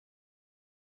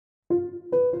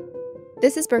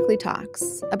This is Berkeley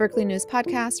Talks, a Berkeley News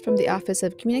podcast from the Office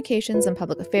of Communications and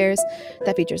Public Affairs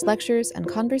that features lectures and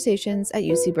conversations at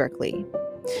UC Berkeley.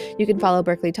 You can follow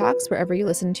Berkeley Talks wherever you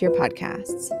listen to your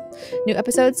podcasts. New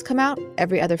episodes come out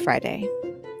every other Friday.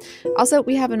 Also,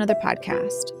 we have another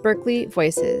podcast, Berkeley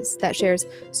Voices, that shares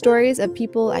stories of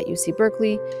people at UC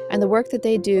Berkeley and the work that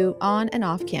they do on and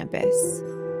off campus.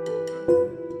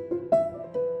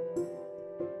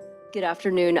 Good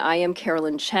afternoon. I am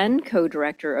Carolyn Chen,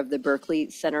 co-director of the Berkeley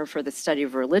Center for the Study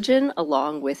of Religion,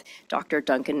 along with Dr.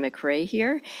 Duncan McRae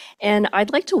here. And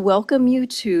I'd like to welcome you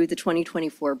to the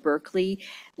 2024 Berkeley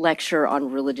Lecture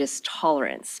on Religious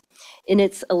Tolerance. In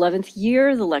its 11th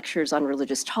year, the lectures on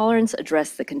religious tolerance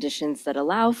address the conditions that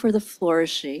allow for the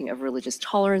flourishing of religious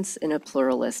tolerance in a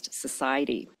pluralist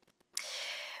society.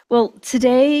 Well,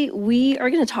 today we are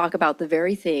going to talk about the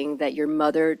very thing that your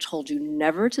mother told you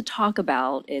never to talk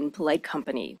about in polite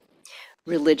company,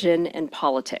 religion and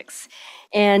politics.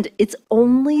 And it's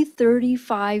only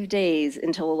 35 days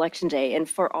until Election Day. And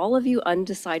for all of you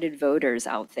undecided voters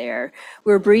out there,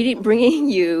 we're bringing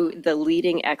you the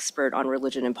leading expert on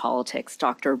religion and politics,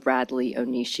 Dr. Bradley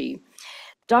Onishi.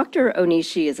 Dr.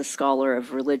 Onishi is a scholar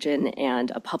of religion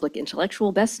and a public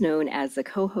intellectual, best known as the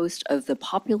co-host of the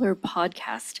popular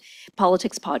politics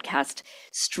podcast,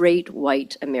 Straight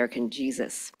White American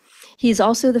Jesus. He's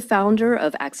also the founder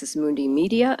of Axis Mundi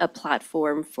Media, a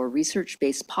platform for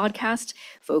research-based podcast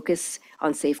focused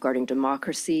on safeguarding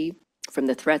democracy from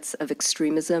the threats of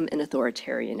extremism and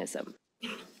authoritarianism.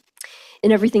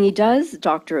 In everything he does,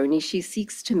 Dr. Onishi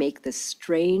seeks to make the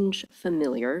strange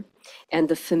familiar and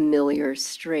the familiar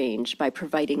strange by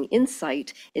providing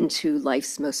insight into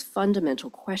life's most fundamental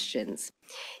questions.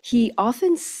 He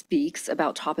often speaks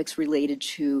about topics related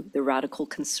to the radical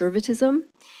conservatism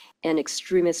and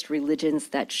extremist religions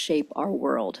that shape our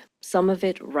world, some of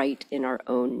it right in our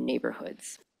own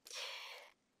neighborhoods.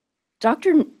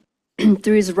 Through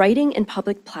his writing and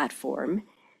public platform,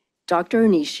 Dr.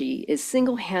 Onishi is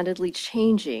single-handedly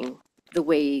changing the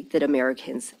way that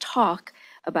Americans talk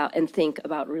about and think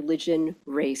about religion,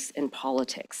 race, and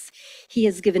politics. He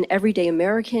has given everyday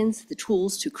Americans the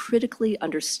tools to critically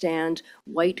understand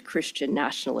white Christian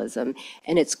nationalism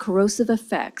and its corrosive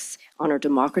effects on our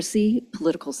democracy,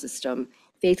 political system,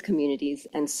 faith communities,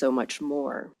 and so much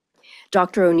more.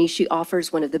 Dr. Onishi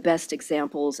offers one of the best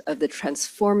examples of the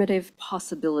transformative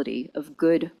possibility of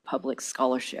good public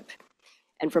scholarship,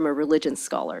 and from a religion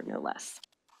scholar, no less.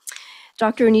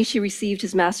 Dr. Onishi received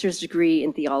his master's degree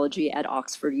in theology at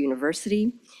Oxford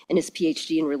University and his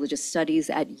PhD in religious studies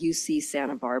at UC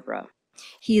Santa Barbara.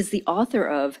 He is the author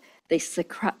of The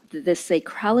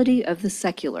Sacrality of the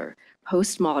Secular,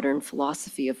 Postmodern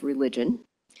Philosophy of Religion,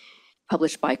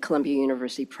 published by Columbia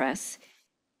University Press,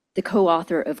 the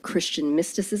co-author of Christian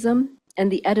Mysticism,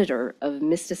 and the editor of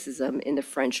Mysticism in the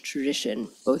French Tradition,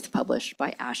 both published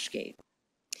by Ashgate.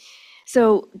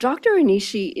 So Dr.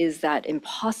 Onishi is that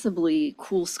impossibly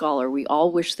cool scholar we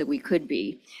all wish that we could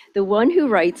be, the one who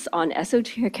writes on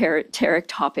esoteric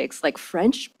topics like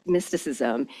French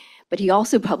mysticism, but he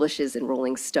also publishes in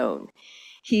Rolling Stone.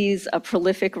 He's a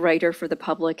prolific writer for the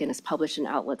public and has published in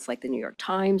outlets like the New York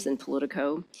Times and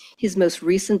Politico. His most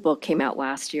recent book came out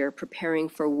last year, Preparing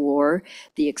for War,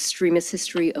 The Extremist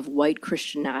History of White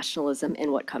Christian Nationalism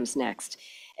and What Comes Next.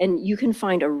 And you can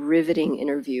find a riveting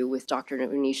interview with Dr.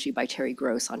 Onishi by Terry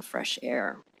Gross on Fresh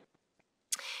Air.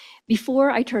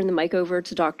 Before I turn the mic over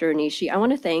to Dr. Onishi, I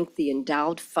want to thank the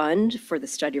Endowed Fund for the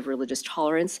Study of Religious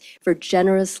Tolerance for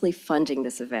generously funding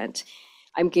this event.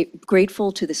 I'm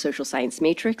grateful to the Social Science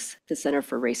Matrix, the Center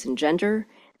for Race and Gender,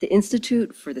 the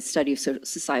Institute for the Study of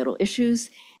Societal Issues,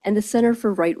 and the Center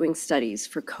for Right-Wing Studies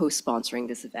for co-sponsoring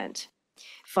this event.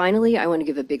 Finally, I want to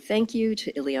give a big thank you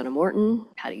to Ileana Morton,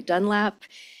 Patty Dunlap,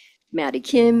 Maddie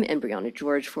Kim, and Brianna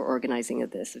George for organizing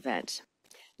this event.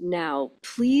 Now,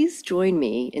 please join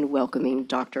me in welcoming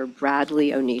Dr.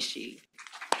 Bradley Onishi.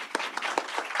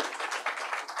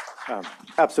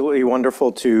 Absolutely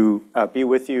wonderful to be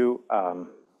with you.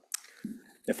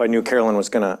 If I knew Carolyn was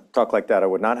going to talk like that, I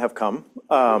would not have come.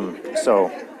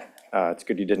 It's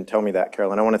good you didn't tell me that,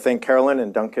 Carolyn. I want to thank Carolyn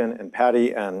and Duncan and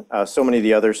Patty and so many of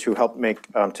the others who helped make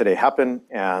today happen,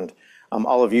 and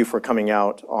all of you for coming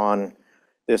out on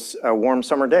this warm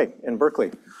summer day in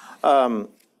Berkeley.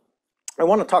 I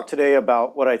want to talk today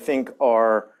about what I think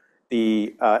are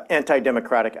the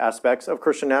anti-democratic aspects of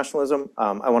Christian nationalism.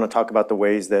 I want to talk about the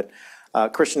ways that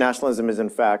Christian nationalism is, in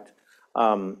fact,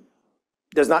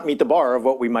 does not meet the bar of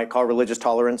what we might call religious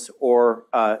tolerance or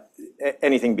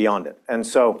anything beyond it. And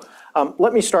so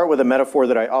let me start with a metaphor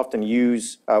that I often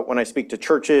use when I speak to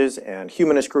churches and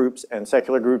humanist groups and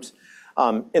secular groups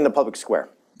in the public square.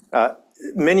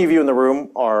 many of you in the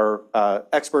room are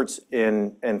experts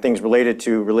in things related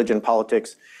to religion,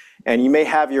 politics, and you may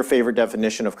have your favorite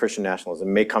definition of Christian nationalism.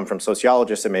 It may come from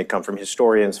sociologists, it may come from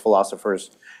historians,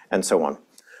 philosophers, and so on.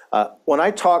 When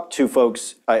I talk to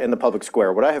folks in the public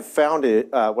square, what I have found is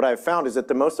that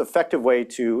the most effective way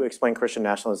to explain Christian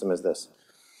nationalism is this.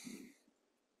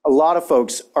 A lot of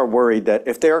folks are worried that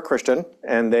if they're a Christian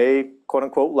and they, quote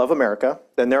unquote, love America,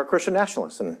 then they're a Christian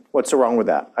nationalist. And what's so wrong with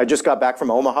that? I just got back from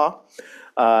Omaha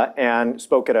and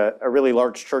spoke at a really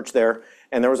large church there.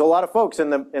 And there was a lot of folks in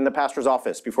the pastor's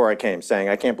office before I came saying,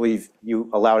 I can't believe you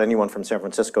allowed anyone from San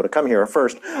Francisco to come here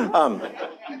first.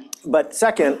 But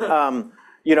second,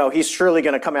 he's surely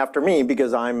going to come after me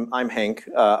because I'm Hank,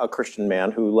 a Christian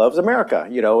man who loves America,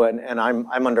 and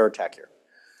I'm under attack here.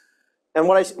 And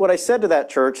what I said to that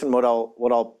church, and what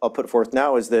I'll put forth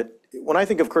now, is that when I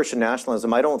think of Christian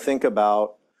nationalism, I don't think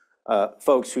about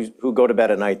folks who go to bed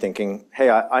at night thinking, hey,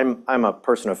 I'm a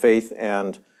person of faith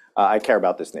and I care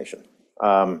about this nation.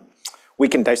 We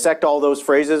can dissect all those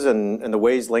phrases and the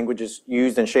ways language is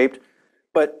used and shaped,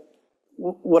 but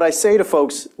what I say to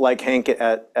folks like Hank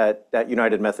at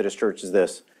United Methodist Church is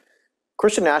this.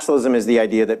 Christian nationalism is the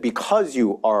idea that because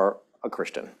you are a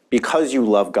Christian, because you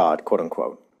love God, quote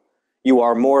unquote, you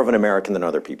are more of an American than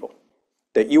other people.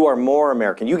 That you are more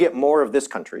American. You get more of this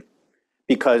country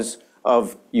because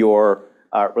of your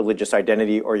religious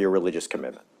identity or your religious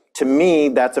commitment. To me,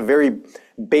 that's a very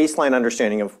baseline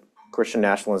understanding of Christian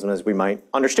nationalism as we might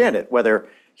understand it, whether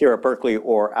here at Berkeley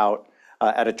or out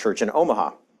at a church in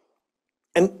Omaha.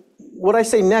 And what I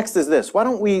say next is this. Why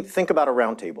don't we think about a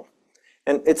round table?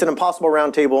 And it's an impossible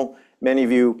round table. Many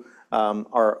of you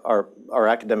are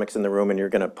academics in the room and you're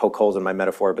going to poke holes in my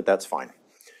metaphor, but that's fine.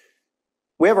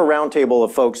 We have a round table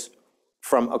of folks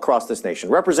from across this nation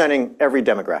representing every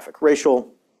demographic,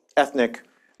 racial, ethnic,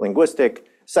 linguistic,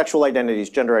 sexual identities,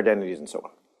 gender identities, and so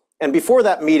on. And before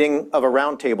that meeting of a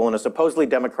round table in a supposedly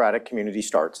democratic community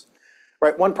starts,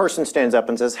 right, one person stands up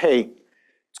and says, hey,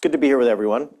 it's good to be here with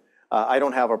everyone. I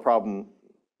don't have a problem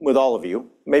with all of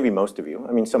you, maybe most of you,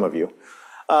 I mean some of you.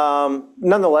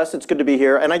 Nonetheless, it's good to be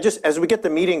here. And as we get the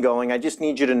meeting going, I just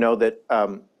need you to know that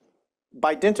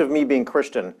by dint of me being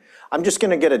Christian, I'm just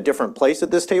going to get a different place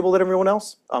at this table than everyone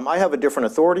else. I have a different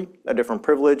authority, a different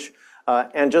privilege,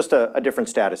 and just a different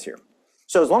status here.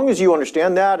 So as long as you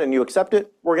understand that and you accept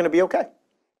it, we're going to be okay,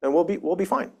 and we'll be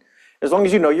fine. As long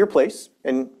as you know your place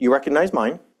and you recognize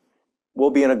mine, we'll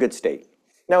be in a good state.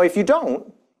 Now, if you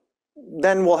don't,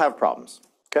 then we'll have problems.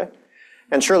 Okay.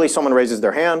 And surely someone raises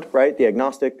their hand, right? The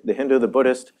agnostic, the Hindu, the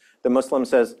Buddhist, the Muslim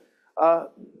says,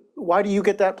 why do you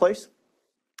get that place?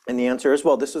 And the answer is,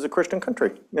 well, this is a Christian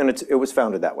country, and it was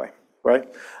founded that way, right?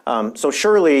 So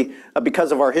surely,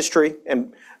 because of our history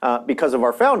and because of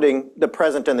our founding, the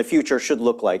present and the future should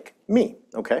look like me,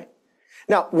 okay?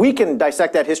 Now, we can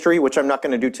dissect that history, which I'm not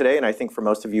going to do today, and I think for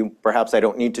most of you, perhaps I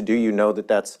don't need to do. You know that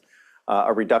that's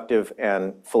a reductive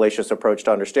and fallacious approach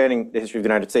to understanding the history of the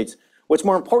United States. What's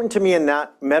more important to me in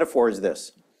that metaphor is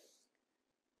this.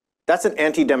 That's an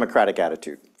anti-democratic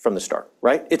attitude from the start,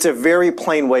 right? It's a very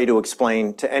plain way to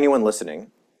explain to anyone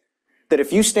listening that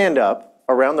if you stand up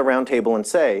around the round table and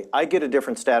say, I get a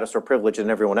different status or privilege than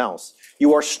everyone else,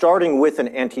 you are starting with an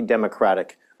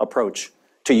anti-democratic approach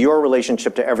to your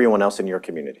relationship to everyone else in your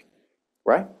community,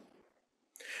 right?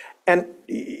 And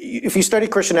if you study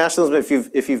Christian nationalism,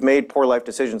 if you've made poor life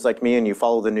decisions like me and you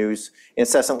follow the news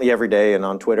incessantly every day and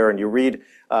on Twitter and you read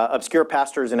obscure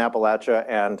pastors in Appalachia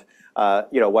and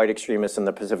white extremists in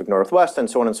the Pacific Northwest and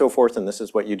so on and so forth, and this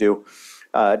is what you do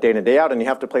day in and day out, and you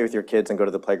have to play with your kids and go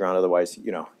to the playground, otherwise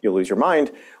you'll lose your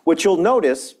mind. What you'll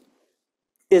notice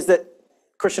is that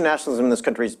Christian nationalism in this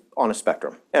country is on a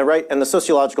spectrum, and the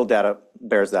sociological data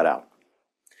bears that out.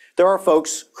 There are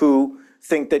folks who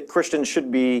think that Christians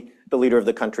should be the leader of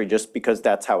the country just because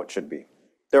that's how it should be.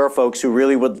 There are folks who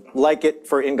really would like it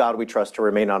for In God We Trust to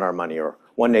remain on our money, or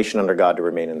One Nation Under God to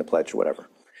remain in the pledge, or whatever.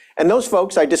 And those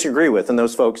folks I disagree with, and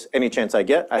those folks, any chance I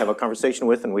get, I have a conversation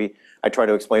with, and I try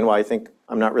to explain why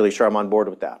I'm not really sure I'm on board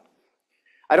with that.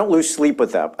 I don't lose sleep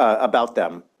with them, about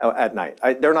them at night.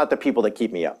 They're not the people that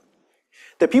keep me up.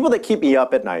 The people that keep me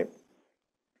up at night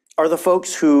are the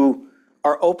folks who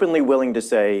are openly willing to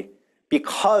say,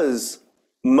 because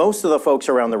most of the folks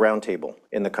around the round table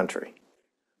in the country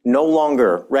no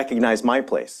longer recognize my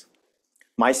place,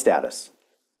 my status,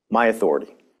 my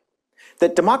authority,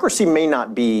 that democracy may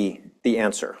not be the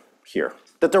answer here,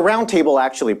 that the round table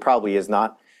actually probably is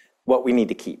not what we need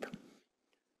to keep.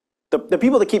 The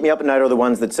people that keep me up at night are the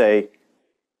ones that say,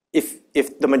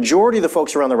 if the majority of the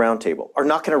folks around the round table are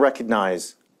not going to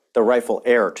recognize the rightful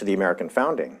heir to the American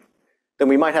founding, then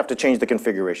we might have to change the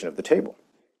configuration of the table.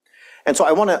 And so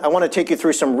I want to take you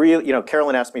through some real,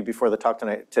 Carolyn asked me before the talk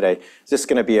today, is this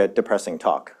going to be a depressing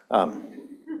talk?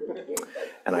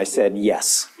 And I said,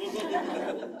 yes.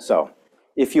 So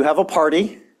if you have a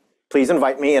party, please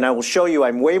invite me and I will show you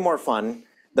I'm way more fun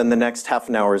than the next half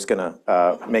an hour is going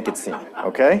to make it seem,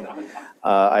 okay?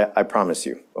 I promise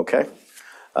you, okay?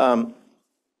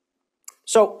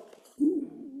 So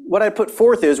what I put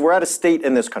forth is we're at a state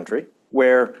in this country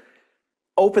where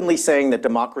openly saying that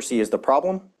democracy is the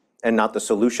problem and not the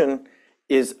solution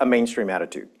is a mainstream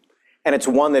attitude. And it's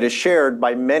one that is shared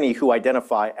by many who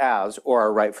identify as or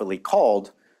are rightfully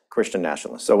called Christian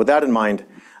nationalists. So with that in mind,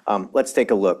 let's take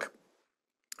a look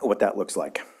at what that looks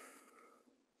like.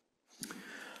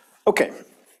 Okay,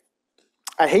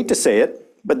 I hate to say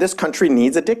it, but this country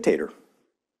needs a dictator.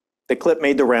 The clip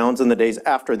made the rounds in the days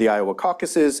after the Iowa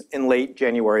caucuses in late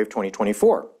January of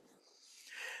 2024.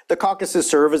 The caucuses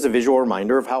serve as a visual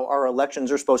reminder of how our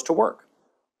elections are supposed to work.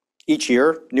 Each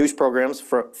year, news programs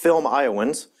film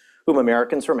Iowans, whom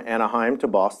Americans from Anaheim to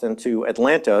Boston to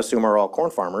Atlanta assume are all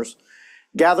corn farmers,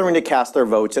 gathering to cast their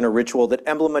votes in a ritual that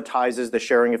emblematizes the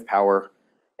sharing of power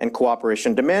and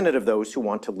cooperation demanded of those who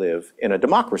want to live in a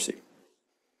democracy.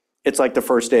 It's like the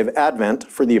first day of Advent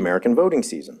for the American voting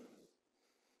season.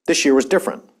 This year was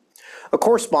different. A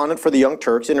correspondent for the Young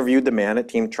Turks interviewed the man at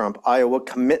Team Trump Iowa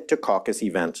Commit to Caucus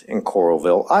event in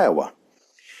Coralville, Iowa.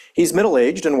 He's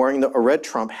middle-aged and wearing a red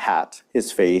Trump hat.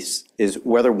 His face is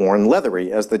weather-worn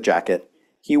leathery as the jacket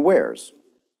he wears.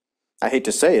 I hate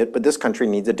to say it, but this country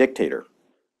needs a dictator.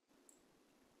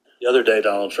 The other day,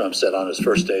 Donald Trump said on his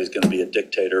first day he's going to be a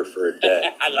dictator for a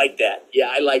day. I like that. Yeah,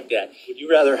 I like that. Would you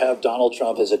rather have Donald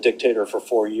Trump as a dictator for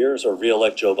 4 years or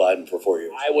re-elect Joe Biden for 4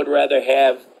 years? I would rather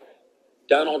have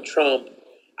Donald Trump.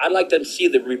 I'd like to see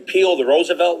the repeal of the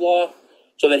Roosevelt law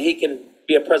so that he can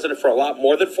be a president for a lot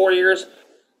more than 4 years.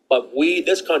 But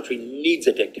this country needs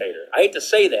a dictator. I hate to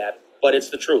say that, but it's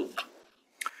the truth.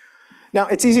 Now,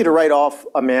 it's easy to write off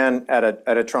a man at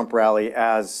a Trump rally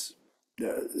as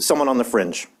someone on the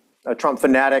fringe, a Trump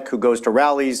fanatic who goes to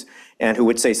rallies and who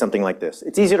would say something like this.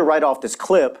 It's easy to write off this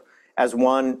clip as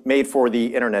one made for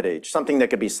the internet age, something that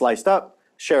could be sliced up,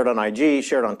 shared on IG,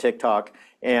 shared on TikTok,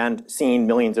 and seen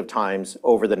millions of times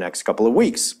over the next couple of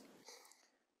weeks.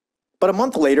 But a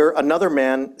month later, another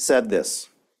man said this.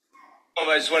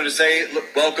 I just wanted to say, look,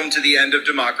 welcome to the end of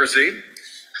democracy.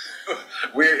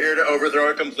 We're here to overthrow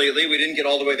it completely. We didn't get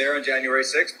all the way there on January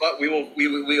 6th, but we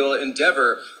will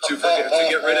endeavor to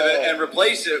get rid of it and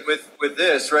replace it with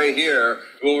this right here.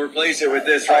 We'll replace it with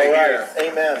this right here.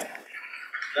 Amen.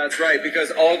 That's right,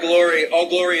 because all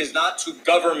glory is not to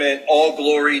government, all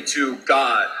glory to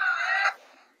God.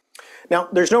 Now,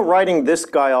 there's no writing this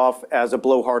guy off as a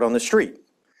blowhard on the street,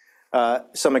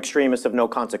 some extremist of no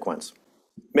consequence.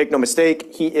 Make no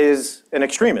mistake, he is an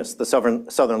extremist. The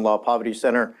Southern Law Poverty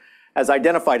Center has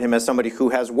identified him as somebody who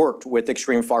has worked with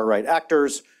extreme far-right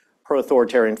actors,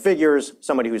 pro-authoritarian figures,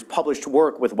 somebody who's published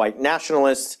work with white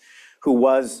nationalists, who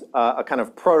was a kind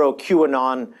of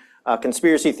proto-QAnon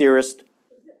conspiracy theorist.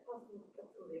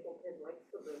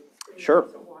 Sure,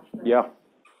 yeah.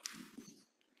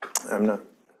 I'm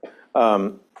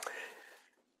not.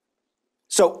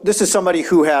 So this is somebody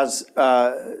who has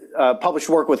published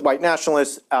work with white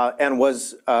nationalists and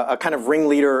was a kind of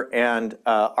ringleader and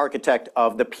architect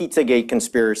of the Pizzagate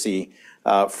conspiracy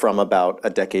from about a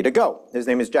decade ago. His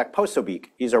name is Jack Posobiec.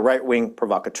 He's a right-wing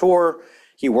provocateur.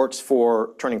 He works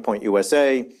for Turning Point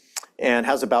USA and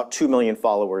has about 2 million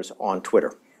followers on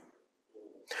Twitter.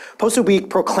 Posobiec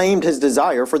proclaimed his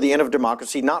desire for the end of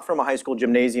democracy not from a high school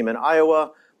gymnasium in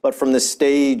Iowa, but from the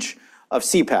stage of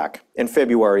CPAC in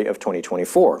February of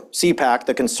 2024. CPAC,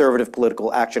 the Conservative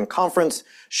Political Action Conference,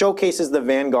 showcases the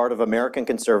vanguard of American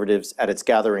conservatives at its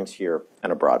gatherings here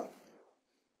and abroad.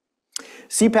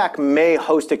 CPAC may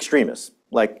host extremists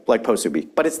like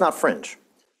Posobiec, but it's not fringe.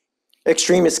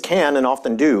 Extremists can and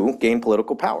often do gain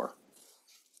political power.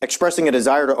 Expressing a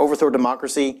desire to overthrow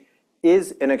democracy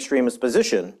is an extremist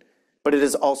position, but it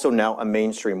is also now a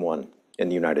mainstream one in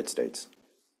the United States.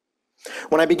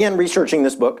 When I began researching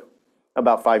this book,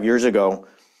 about 5 years ago,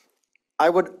 I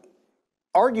would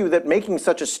argue that making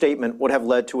such a statement would have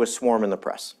led to a swarm in the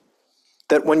press.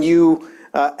 That when you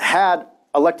had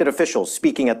elected officials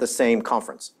speaking at the same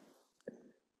conference,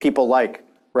 people like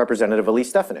Representative Elise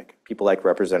Stefanik, people like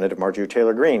Representative Marjorie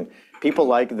Taylor Greene, people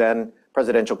like then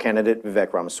presidential candidate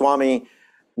Vivek Ramaswamy,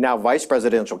 now vice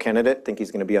presidential candidate, think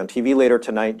he's going to be on TV later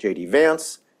tonight, JD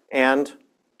Vance, and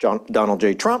Donald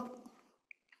J. Trump,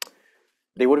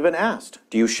 they would have been asked,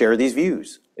 do you share these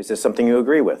views? Is this something you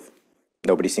agree with?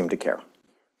 Nobody seemed to care.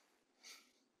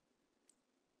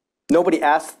 Nobody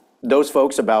asked those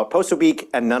folks about Posobiec,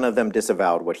 and none of them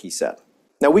disavowed what he said.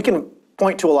 Now, we can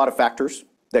point to a lot of factors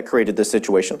that created this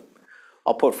situation.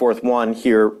 I'll put forth one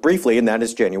here briefly, and that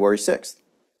is January 6th.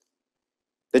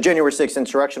 The January 6th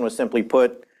insurrection was simply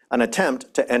put an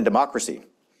attempt to end democracy.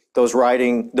 Those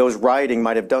rioting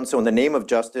might have done so in the name of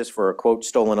justice for a, quote,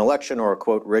 stolen election, or a,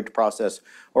 quote, rigged process,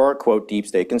 or a, quote, deep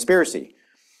state conspiracy.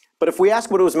 But if we ask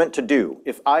what it was meant to do,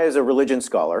 if I, as a religion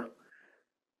scholar,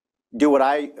 do what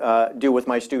I do with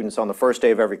my students on the first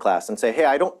day of every class and say, hey,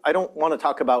 I don't want to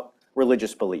talk about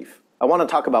religious belief. I want to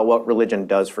talk about what religion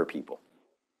does for people,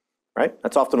 right?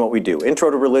 That's often what we do. Intro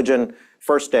to religion,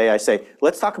 first day, I say,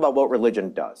 let's talk about what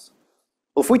religion does.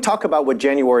 Well, if we talk about what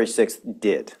January 6th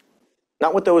did,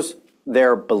 not what those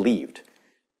there believed,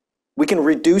 we can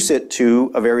reduce it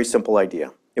to a very simple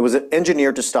idea. It was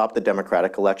engineered to stop the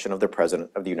democratic election of the President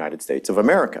of the United States of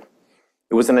America.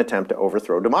 It was an attempt to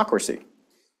overthrow democracy.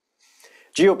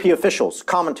 GOP officials,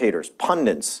 commentators,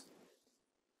 pundits,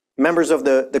 members of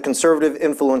the conservative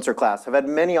influencer class have had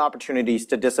many opportunities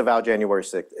to disavow January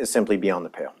 6th is simply beyond the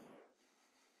pale.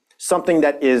 Something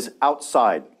that is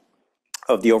outside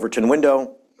of the Overton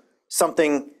window,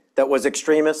 something that was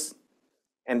extremist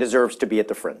and deserves to be at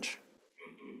the fringe.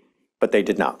 But they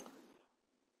did not.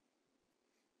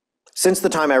 Since the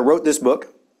time I wrote this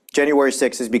book, January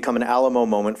 6th has become an Alamo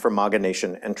moment for MAGA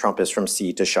Nation and Trumpists from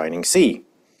sea to shining sea.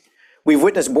 We've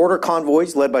witnessed border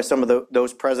convoys led by some of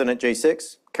those present at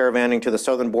J6, caravanning to the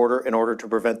southern border in order to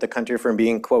prevent the country from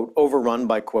being, quote, overrun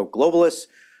by, quote, globalists,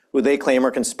 who they claim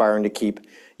are conspiring to keep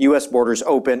U.S. borders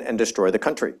open and destroy the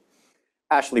country.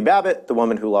 Ashley Babbitt, the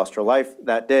woman who lost her life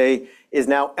that day, is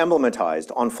now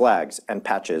emblematized on flags and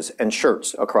patches and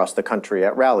shirts across the country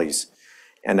at rallies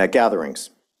and at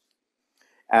gatherings.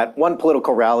 At one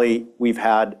political rally, we've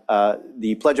had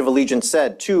the Pledge of Allegiance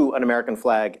said to an American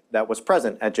flag that was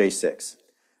present at J6,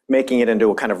 making it into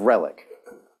a kind of relic.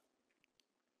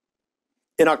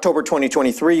 In October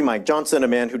 2023, Mike Johnson, a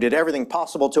man who did everything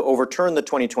possible to overturn the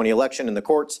 2020 election in the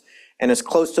courts and is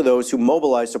close to those who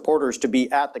mobilized supporters to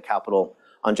be at the Capitol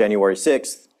on January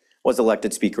 6th, was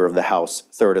elected Speaker of the House,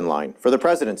 third in line for the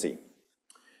presidency.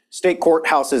 State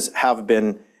courthouses have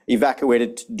been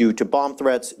evacuated due to bomb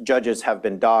threats. Judges have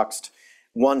been doxxed.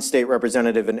 One state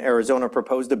representative in Arizona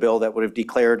proposed a bill that would have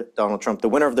declared Donald Trump the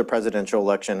winner of the presidential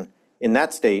election in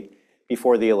that state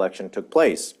before the election took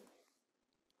place.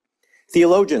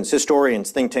 Theologians,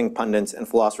 historians, think tank pundits, and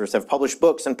philosophers have published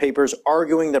books and papers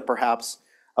arguing that perhaps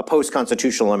a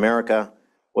post-constitutional America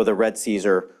with a red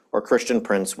Caesar or Christian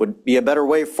prince would be a better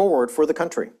way forward for the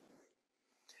country.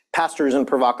 Pastors and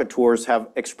provocateurs have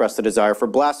expressed a desire for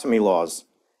blasphemy laws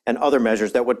and other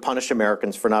measures that would punish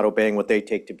Americans for not obeying what they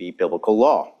take to be biblical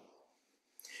law.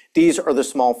 These are the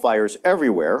small fires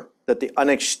everywhere that the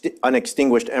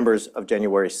unextinguished embers of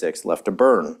January 6th left to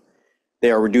burn. They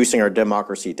are reducing our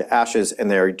democracy to ashes, and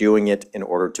they are doing it in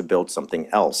order to build something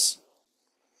else.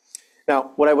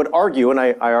 Now, what I would argue, and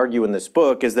I argue in this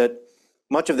book, is that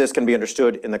much of this can be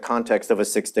understood in the context of a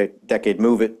six-decade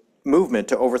movement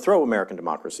to overthrow American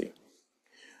democracy.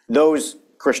 Those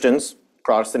Christians,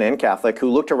 Protestant and Catholic, who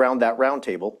looked around that round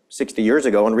table 60 years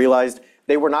ago and realized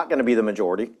they were not going to be the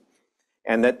majority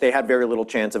and that they had very little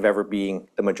chance of ever being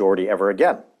the majority ever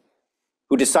again,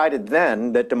 who decided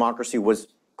then that democracy was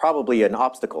probably an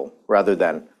obstacle rather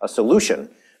than a solution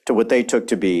to what they took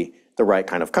to be the right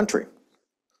kind of country.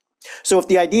 So if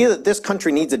the idea that this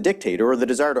country needs a dictator or the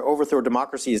desire to overthrow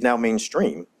democracy is now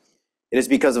mainstream, it is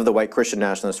because of the white Christian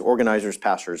nationalist organizers,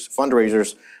 pastors,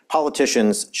 fundraisers,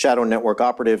 politicians, shadow network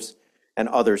operatives, and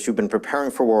others who've been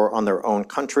preparing for war on their own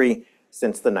country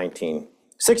since the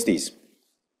 1960s.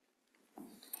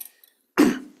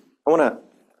 I want to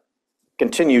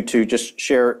continue to just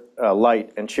share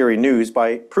light and cheery news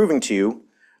by proving to you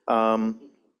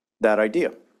that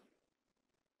idea.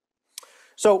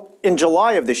 So in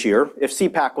July of this year, if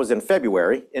CPAC was in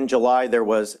February, in July there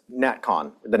was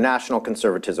NatCon, the National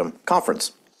Conservatism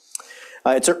Conference.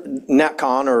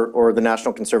 NatCon, or the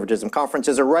National Conservatism Conference,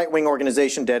 is a right-wing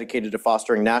organization dedicated to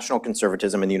fostering national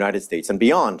conservatism in the United States and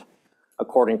beyond.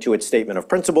 According to its statement of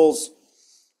principles,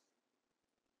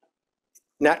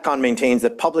 NatCon maintains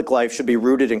that public life should be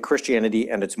rooted in Christianity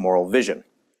and its moral vision.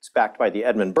 It's backed by the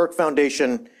Edmund Burke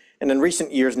Foundation, and in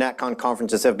recent years, NatCon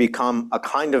conferences have become a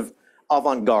kind of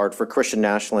avant-garde for Christian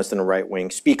nationalists and right-wing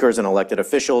speakers and elected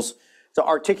officials to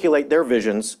articulate their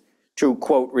visions to,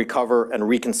 quote, recover and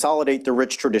reconsolidate the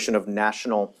rich tradition of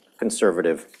national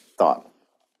conservative thought.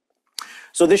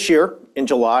 So this year, in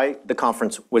July, the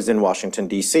conference was in Washington,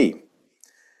 D.C.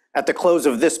 At the close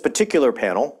of this particular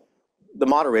panel, the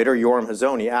moderator, Yoram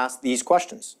Hazony, asked these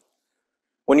questions.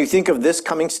 When you think of this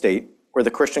coming state, where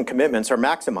the Christian commitments are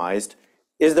maximized,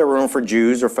 is there room for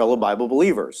Jews or fellow Bible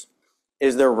believers?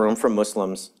 Is there room for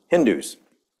Muslims, Hindus?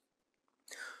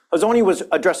 Hazony was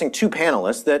addressing two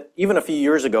panelists that even a few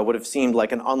years ago would have seemed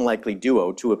like an unlikely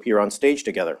duo to appear on stage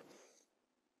together,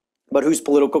 but whose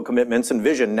political commitments and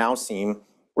vision now seem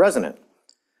resonant.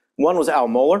 One was Al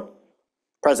Mohler,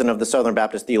 president of the Southern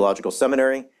Baptist Theological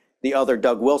Seminary. The other,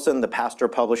 Doug Wilson, the pastor,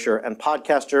 publisher, and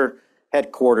podcaster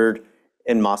headquartered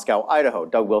in Moscow, Idaho.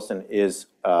 Doug Wilson is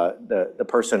the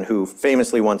person who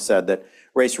famously once said that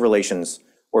race relations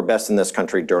were best in this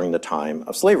country during the time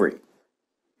of slavery.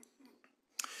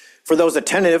 For those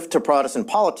attentive to Protestant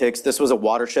politics, this was a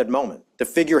watershed moment. The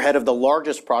figurehead of the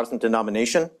largest Protestant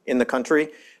denomination in the country,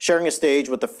 sharing a stage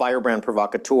with the firebrand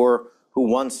provocateur who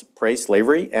once praised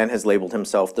slavery and has labeled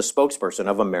himself the spokesperson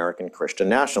of American Christian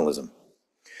nationalism.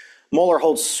 Mohler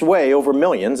holds sway over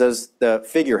millions as the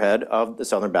figurehead of the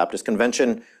Southern Baptist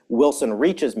Convention. Wilson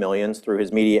reaches millions through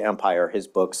his media empire, his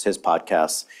books, his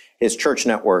podcasts, his church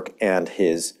network, and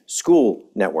his school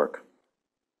network.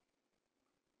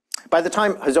 By the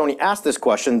time Hazony asked this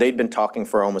question, they'd been talking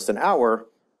for almost an hour,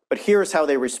 but here's how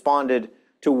they responded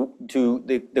to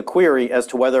the query as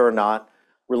to whether or not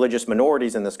religious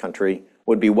minorities in this country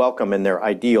would be welcome in their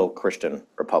ideal Christian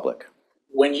republic.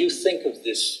 When you think of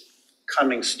this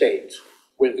coming state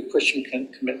where the Christian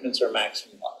commitments are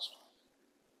maximized,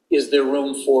 is there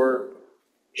room for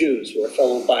Jews who are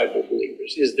fellow Bible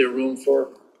believers? Is there room for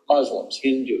Muslims,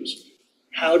 Hindus?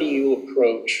 How do you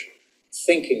approach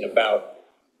thinking about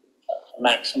a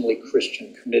maximally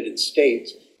Christian committed state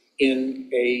in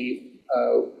a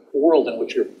world in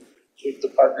which the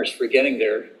partners for getting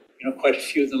there, quite a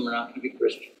few of them are not going to be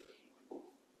Christian?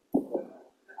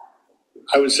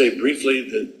 I would say briefly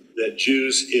that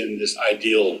Jews in this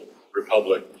ideal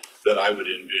republic that I would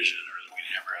envision, or that we'd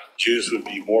hammer out, Jews would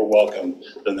be more welcome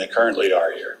than they currently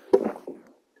are here.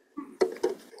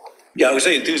 Yeah, I would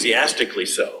say enthusiastically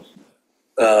so.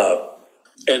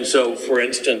 And so, for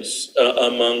instance,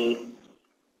 among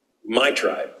my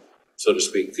tribe, so to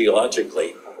speak,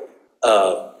 theologically,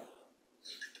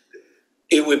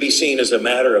 it would be seen as a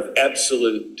matter of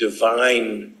absolute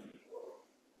divine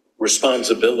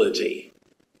responsibility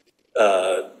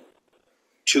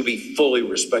to be fully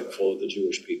respectful of the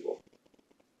Jewish people,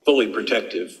 fully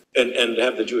protective, and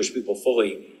have the Jewish people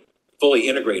fully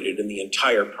integrated in the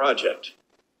entire project.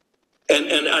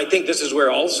 And I think this is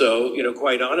where also,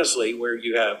 quite honestly, where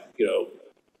you have,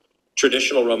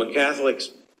 traditional Roman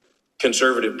Catholics,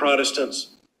 conservative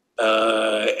Protestants,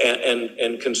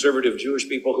 and conservative Jewish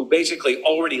people who basically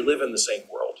already live in the same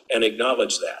world and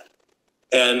acknowledge that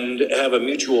and have a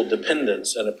mutual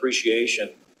dependence and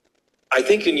appreciation. I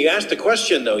think when you asked the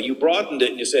question, though, you broadened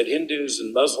it and you said Hindus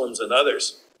and Muslims and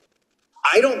others.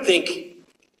 I don't think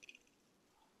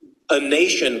a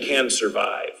nation can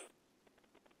survive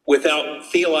without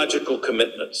theological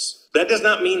commitments. That does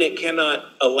not mean it cannot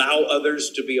allow others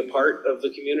to be a part of the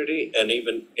community and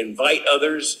even invite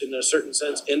others in a certain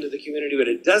sense into the community, but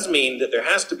it does mean that there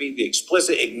has to be the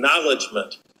explicit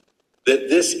acknowledgement that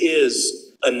this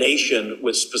is a nation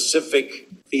with specific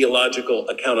theological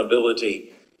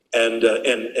accountability and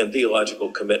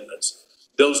theological commitments.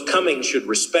 Those coming should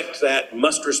respect that,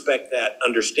 must respect that,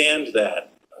 understand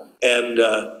that. And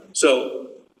so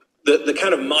the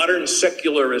kind of modern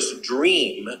secularist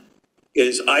dream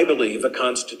is, I believe, a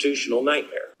constitutional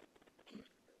nightmare.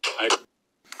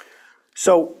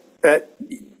 So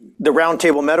the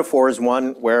roundtable metaphor is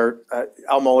one where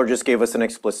Al Mohler just gave us an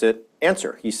explicit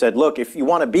answer. He said, look, if you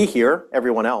want to be here,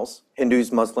 everyone else,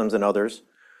 Hindus, Muslims, and others,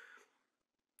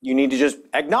 you need to just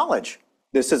acknowledge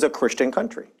this is a Christian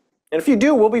country. And if you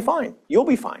do, we'll be fine. You'll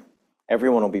be fine.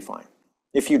 Everyone will be fine.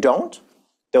 If you don't,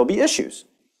 there'll be issues.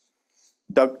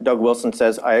 Doug Wilson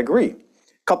says, I agree.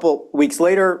 A couple weeks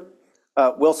later,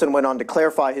 Wilson went on to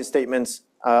clarify his statements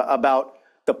about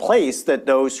the place that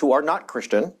those who are not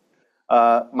Christian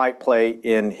might play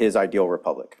in his ideal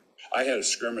republic. I had a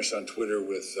skirmish on Twitter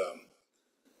with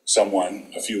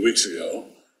someone a few weeks ago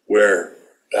where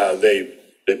they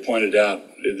pointed out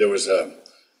there was a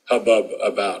hubbub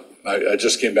about, I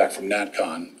just came back from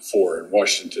NatCon 4 in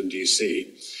Washington,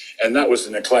 D.C., and that was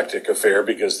an eclectic affair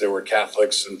because there were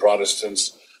Catholics and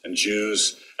Protestants and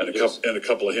Jews and a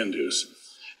couple of Hindus.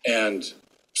 And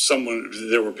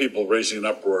there were people raising an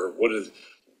uproar. What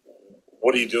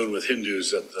are you doing with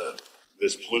Hindus at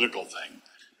this political thing?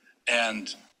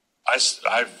 And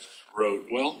I wrote,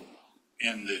 well,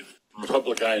 in the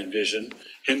republic I envision,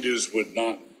 Hindus would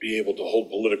not be able to hold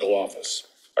political office.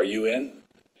 Are you in?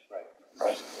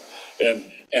 Right.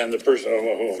 And the person,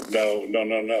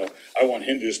 no. I want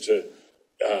Hindus to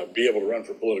be able to run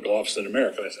for political office in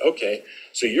America. And I said, okay,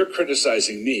 so you're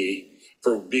criticizing me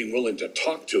for being willing to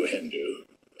talk to a Hindu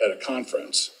at a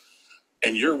conference,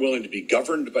 and you're willing to be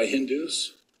governed by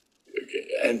Hindus?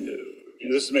 And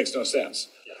this makes no sense.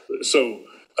 So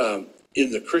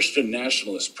in the Christian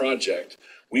Nationalist Project,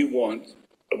 we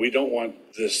don't want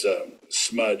this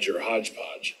smudge or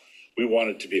hodgepodge. We want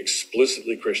it to be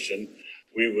explicitly Christian.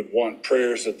 We would want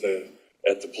prayers at the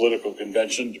political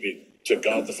convention to be to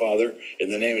God the Father in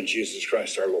the name of Jesus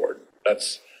Christ our Lord.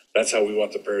 That's how we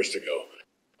want the prayers to go.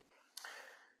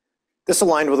 This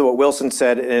aligned with what Wilson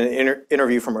said in an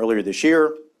interview from earlier this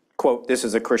year. Quote, "This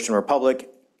is a Christian republic,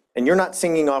 and you're not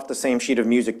singing off the same sheet of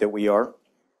music that we are.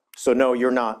 So no,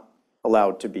 you're not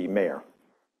allowed to be mayor."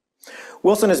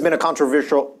 Wilson has been a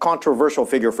controversial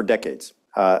figure for decades,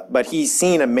 but he's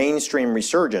seen a mainstream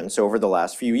resurgence over the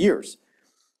last few years.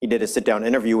 He did a sit-down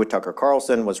interview with Tucker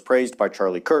Carlson, was praised by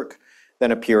Charlie Kirk,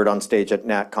 then appeared on stage at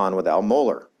NatCon with Al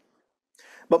Mohler.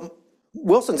 But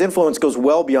Wilson's influence goes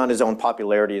well beyond his own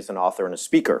popularity as an author and a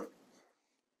speaker.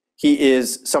 He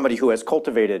is somebody who has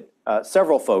cultivated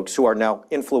several folks who are now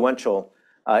influential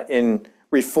in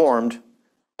Reformed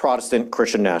Protestant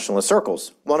Christian nationalist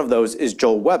circles. One of those is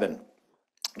Joel Webbon.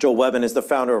 Joel Webbon is the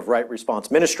founder of Right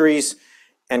Response Ministries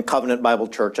and Covenant Bible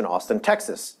Church in Austin,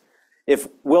 Texas. If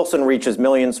Wilson reaches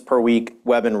millions per week,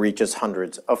 Webbon reaches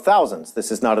hundreds of thousands.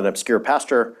 This is not an obscure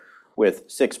pastor with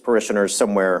 6 parishioners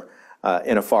somewhere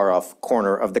in a far-off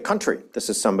corner of the country. This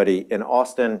is somebody in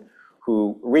Austin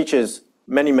who reaches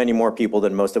many, many more people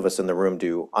than most of us in the room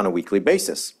do on a weekly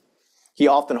basis. He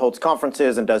often holds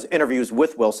conferences and does interviews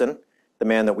with Wilson, the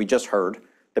man that we just heard,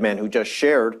 the man who just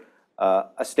shared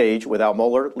a stage with Al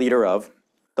Mohler, leader of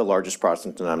the largest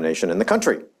Protestant denomination in the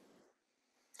country.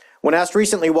 When asked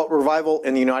recently what revival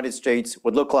in the United States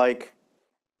would look like,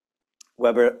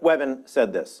 Webbon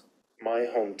said this. My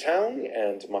hometown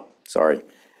and my... Sorry.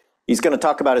 He's going to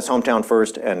talk about his hometown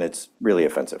first, and it's really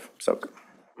offensive. So,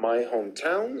 my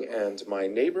hometown and my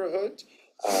neighborhood,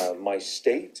 my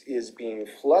state is being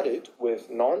flooded with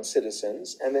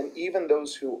non-citizens, and then even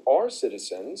those who are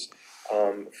citizens,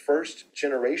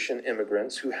 first-generation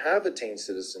immigrants who have attained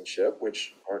citizenship,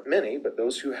 which aren't many, but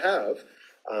those who have,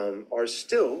 are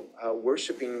still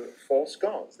worshiping false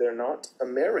gods. They're not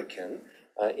American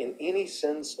in any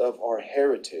sense of our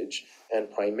heritage, and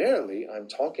primarily I'm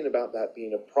talking about that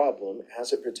being a problem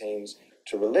as it pertains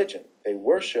to religion. They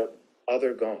worship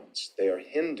other gods. They are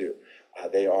Hindu,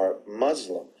 they are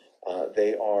Muslim,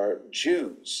 they are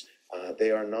Jews,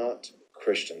 they are not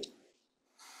Christians.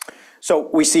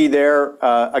 So we see there,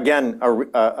 again,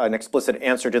 an explicit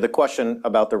answer to the question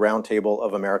about the roundtable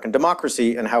of American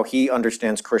democracy and how he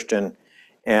understands Christian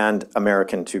and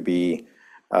American to be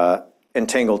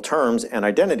entangled terms and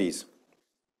identities.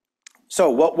 So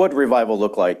what would revival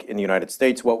look like in the United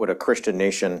States? What would a Christian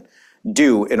nation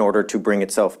do in order to bring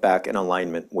itself back in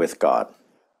alignment with God?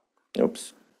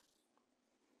 Oops.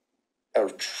 A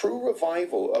true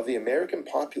revival of the American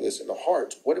populace in the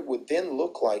heart, what it would then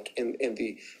look like in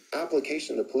the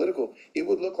application of the political, it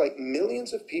would look like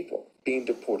millions of people being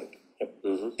deported.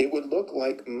 Mm-hmm. It would look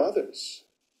like mothers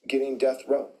getting death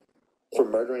row for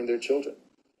murdering their children.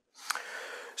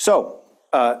 So,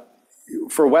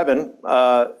 for Webbon,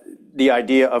 the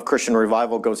idea of Christian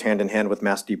revival goes hand in hand with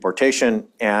mass deportation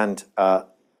and a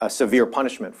severe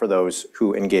punishment for those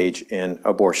who engage in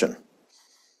abortion.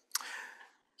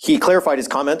 He clarified his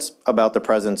comments about the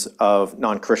presence of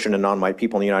non-Christian and non-white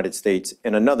people in the United States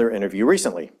in another interview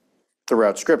recently.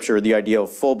 Throughout Scripture, the idea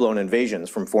of full-blown invasions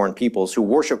from foreign peoples who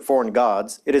worship foreign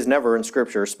gods, it is never in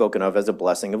Scripture spoken of as a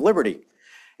blessing of liberty.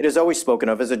 It is always spoken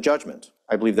of as a judgment.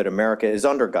 I believe that America is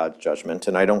under God's judgment,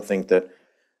 and I don't think that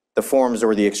the forms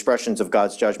or the expressions of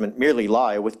God's judgment merely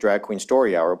lie with Drag Queen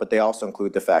Story Hour, but they also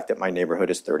include the fact that my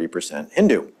neighborhood is 30%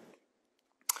 Hindu.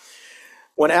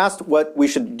 When asked what we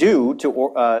should do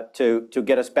to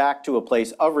get us back to a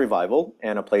place of revival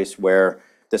and a place where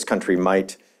this country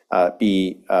might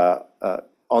be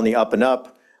on the up and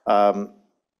up,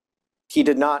 he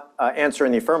did not answer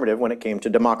in the affirmative when it came to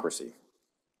democracy.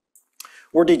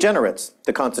 We're degenerates,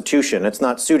 the Constitution. It's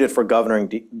not suited for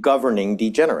governing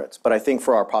degenerates, but I think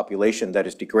for our population that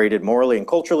is degraded morally and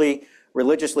culturally,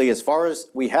 religiously, as far as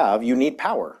we have, you need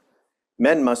power.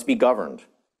 Men must be governed.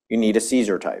 You need a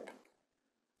Caesar type.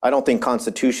 I don't think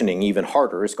constitutioning even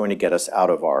harder is going to get us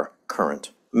out of our current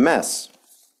mess.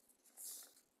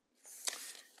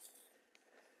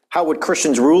 How would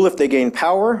Christians rule if they gain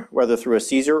power, whether through a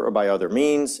Caesar or by other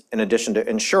means, in addition to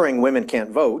ensuring women can't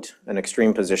vote, an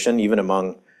extreme position even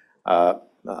among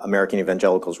American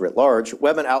evangelicals writ large?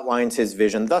 Webbon outlines his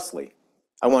vision thusly.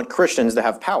 I want Christians to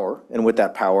have power, and with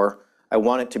that power, I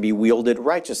want it to be wielded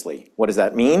righteously. What does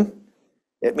that mean?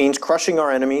 It means crushing our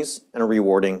enemies and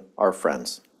rewarding our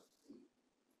friends.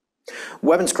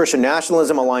 Webben's Christian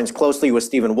nationalism aligns closely with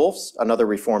Stephen Wolfe's, another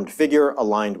Reformed figure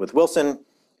aligned with Wilson.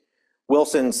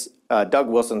 Doug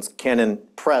Wilson's Canon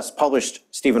Press published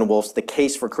Stephen Wolfe's The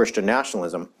Case for Christian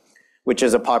Nationalism, which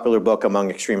is a popular book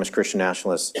among extremist Christian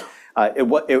nationalists.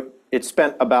 It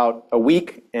spent about a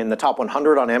week in the top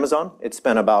 100 on Amazon. It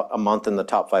spent about a month in the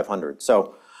top 500.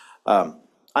 So I'm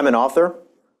an author.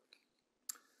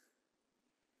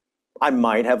 I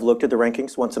might have looked at the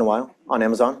rankings once in a while on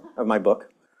Amazon of my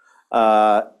book.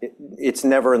 It's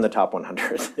never in the top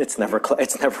 100. It's never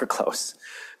close.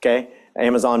 Okay,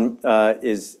 Amazon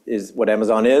is what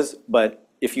Amazon is. But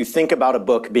if you think about a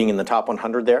book being in the top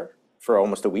 100 there for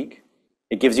almost a week,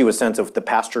 it gives you a sense of the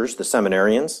pastors, the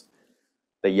seminarians,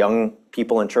 the young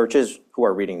people in churches who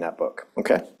are reading that book.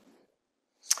 Okay,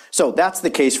 so that's the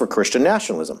case for Christian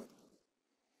nationalism.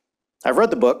 I've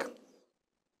read the book,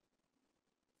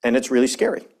 and it's really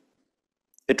scary.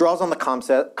 It draws on the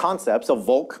concepts of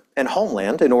Volk and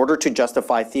homeland in order to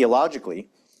justify theologically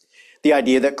the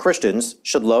idea that Christians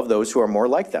should love those who are more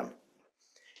like them.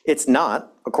 It's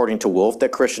not, according to Wolfe,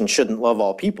 that Christians shouldn't love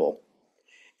all people.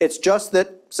 It's just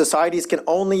that societies can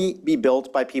only be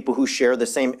built by people who share the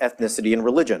same ethnicity and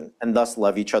religion, and thus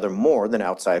love each other more than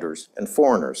outsiders and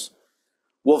foreigners.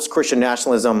 Wolfe's Christian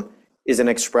nationalism is an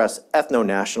express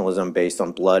ethno-nationalism based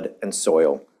on blood and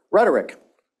soil rhetoric.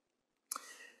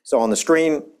 So on the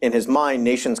screen, in his mind,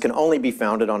 nations can only be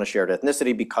founded on a shared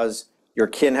ethnicity because your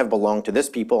kin have belonged to this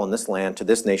people and this land, to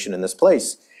this nation and this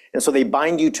place. And so they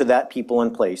bind you to that people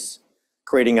and place,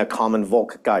 creating a common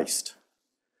Volkgeist.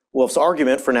 Wolfe's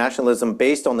argument for nationalism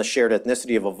based on the shared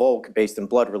ethnicity of a Volk based in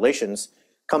blood relations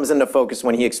comes into focus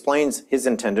when he explains his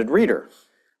intended reader.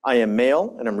 I am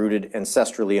male and I'm rooted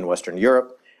ancestrally in Western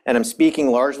Europe, and I'm speaking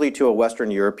largely to a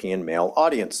Western European male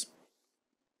audience.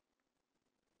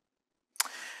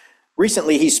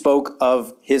 Recently, he spoke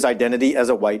of his identity as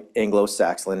a white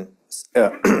Anglo-Saxon,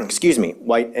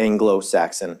 white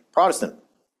Anglo-Saxon Protestant.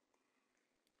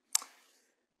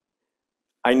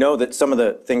 I know that some of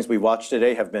the things we watched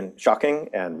today have been shocking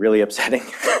and really upsetting.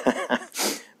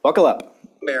 Buckle up.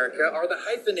 America are the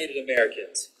hyphenated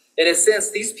Americans. In a sense,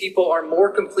 these people are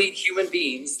more complete human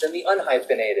beings than the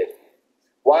unhyphenated.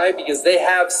 Why? Because they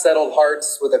have settled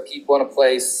hearts with a people and a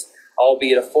place,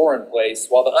 albeit a foreign place,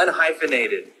 while the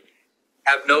unhyphenated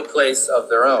have no place of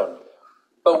their own.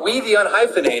 But we, the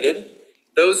unhyphenated,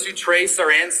 those who trace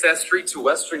our ancestry to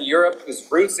Western Europe, whose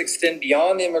roots extend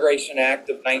beyond the Immigration Act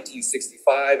of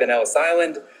 1965 and Ellis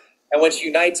Island, and which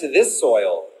unite to this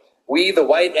soil, we, the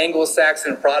white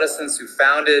Anglo-Saxon Protestants who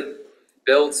founded,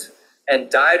 built, and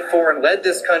died for and led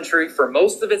this country for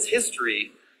most of its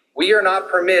history, we are not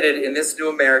permitted in this new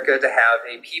America to have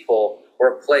a people or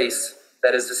a place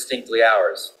that is distinctly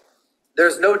ours.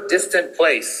 There's no distant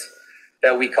place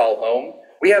that we call home.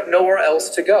 We have nowhere else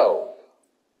to go.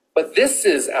 But this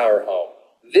is our home.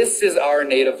 This is our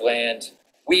native land.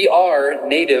 We are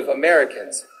Native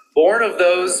Americans, born of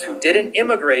those who didn't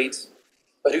immigrate,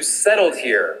 but who settled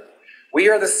here. We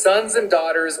are the sons and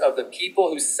daughters of the people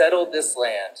who settled this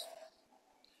land.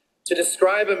 To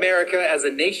describe America as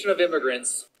a nation of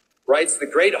immigrants, writes the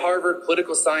great Harvard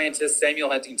political scientist Samuel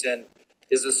Huntington,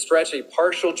 is to stretch a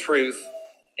partial truth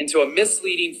into a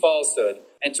misleading falsehood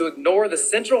and to ignore the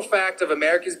central fact of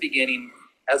America's beginning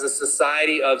as a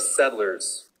society of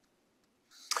settlers.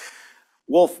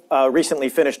 Wolfe recently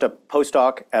finished a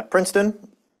postdoc at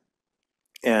Princeton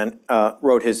and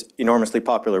wrote his enormously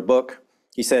popular book.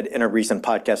 He said in a recent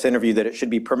podcast interview that it should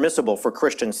be permissible for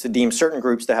Christians to deem certain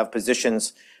groups to have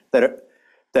positions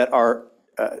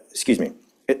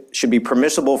it should be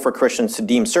permissible for Christians to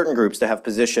deem certain groups to have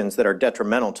positions that are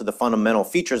detrimental to the fundamental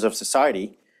features of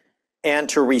society and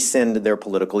to rescind their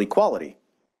political equality.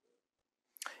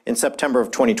 In September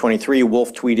of 2023,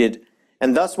 Wolfe tweeted,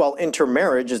 "And thus, while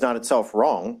intermarriage is not itself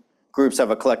wrong, groups have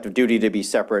a collective duty to be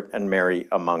separate and marry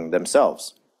among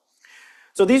themselves."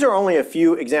 So these are only a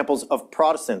few examples of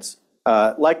Protestants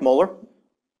like Moeller,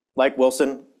 like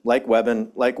Wilson, like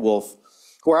Webben, like Wolfe,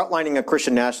 who are outlining a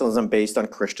Christian nationalism based on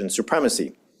Christian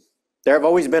supremacy. There have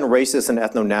always been racists and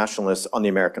ethno-nationalists on the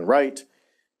American right.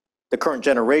 The current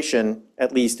generation,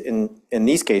 at least in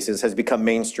these cases, has become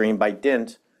mainstream by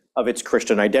dint of its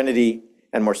Christian identity,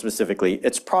 and more specifically,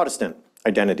 its Protestant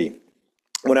identity.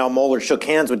 When Al Mohler shook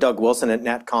hands with Doug Wilson at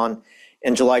NatCon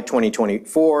in July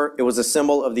 2024, it was a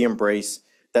symbol of the embrace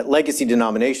that legacy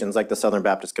denominations like the Southern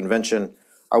Baptist Convention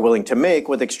are willing to make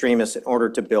with extremists in order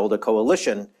to build a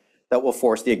coalition that will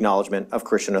force the acknowledgement of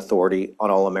Christian authority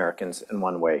on all Americans in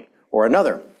one way or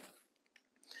another.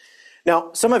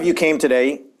 Now, some of you came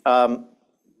today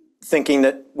thinking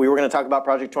that we were going to talk about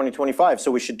Project 2025, so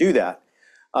we should do that.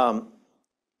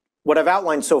 What I've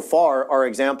outlined so far are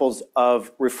examples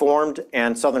of Reformed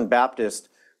and Southern Baptist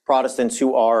Protestants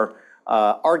who are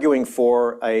arguing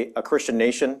for a Christian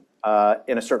nation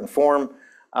in a certain form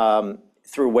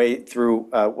through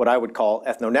what I would call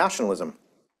ethno-nationalism.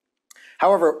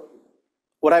 However,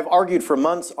 what I've argued for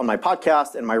months on my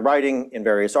podcast and my writing in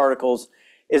various articles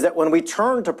is that when we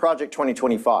turn to Project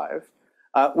 2025,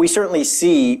 we certainly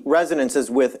see resonances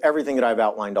with everything that I've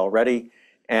outlined already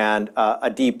and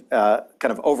a deep kind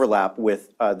of overlap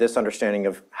with this understanding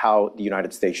of how the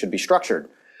United States should be structured.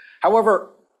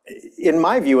 However, in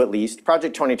my view at least,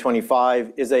 Project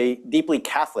 2025 is a deeply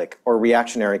Catholic or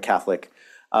reactionary Catholic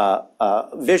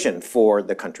vision for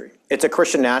the country. It's a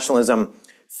Christian nationalism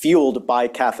fueled by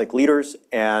Catholic leaders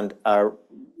and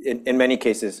in many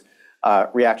cases,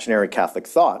 reactionary Catholic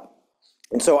thought.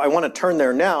 And so I want to turn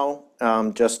there now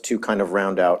just to kind of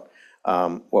round out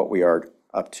what we are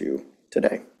up to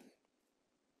today.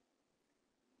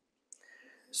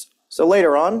 So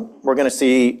later on, we're going to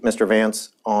see Mr. Vance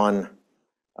on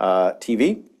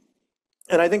TV.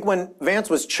 And I think when Vance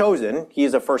was chosen,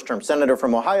 he's a first-term senator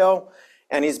from Ohio,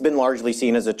 and he's been largely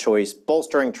seen as a choice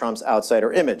bolstering Trump's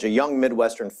outsider image, a young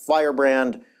Midwestern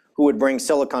firebrand who would bring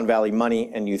Silicon Valley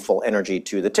money and youthful energy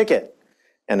to the ticket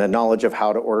and a knowledge of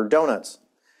how to order donuts.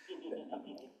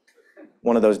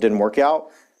 One of those didn't work out.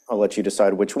 I'll let you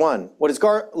decide which one. What has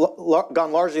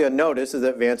gone largely unnoticed is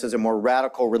that Vance is a more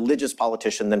radical religious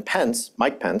politician than Pence,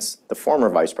 Mike Pence, the former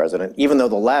vice president, even though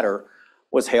the latter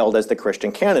was hailed as the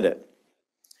Christian candidate.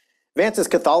 Vance's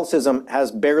Catholicism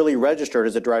has barely registered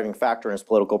as a driving factor in his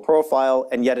political profile,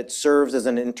 and yet it serves as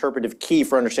an interpretive key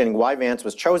for understanding why Vance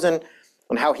was chosen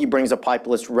and how he brings a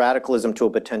populist radicalism to a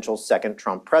potential second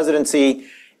Trump presidency,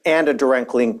 and a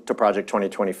direct link to Project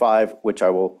 2025, which I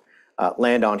will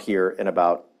land on here in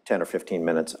about 10 or 15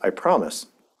 minutes, I promise.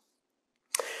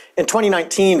 In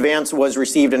 2019, Vance was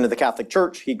received into the Catholic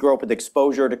Church. He grew up with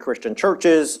exposure to Christian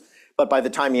churches, but by the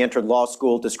time he entered law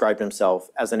school, described himself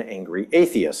as an angry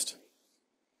atheist.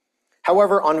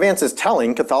 However, on Vance's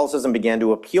telling, Catholicism began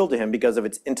to appeal to him because of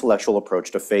its intellectual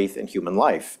approach to faith and human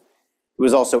life. He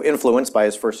was also influenced by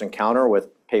his first encounter with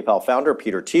PayPal founder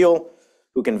Peter Thiel,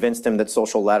 who convinced him that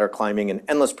social ladder climbing and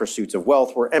endless pursuits of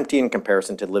wealth were empty in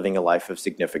comparison to living a life of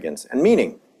significance and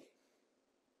meaning.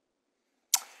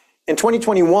 In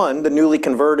 2021, the newly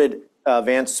converted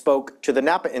Vance spoke to the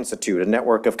Napa Institute, a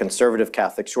network of conservative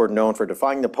Catholics who are known for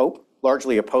defying the Pope,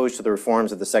 largely opposed to the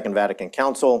reforms of the Second Vatican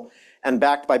Council, and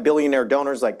backed by billionaire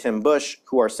donors like Tim Bush,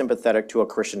 who are sympathetic to a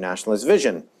Christian nationalist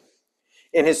vision.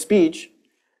 In his speech,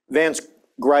 Vance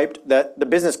griped that the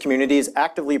business community is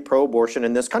actively pro-abortion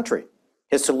in this country.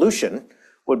 His solution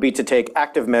would be to take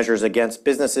active measures against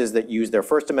businesses that use their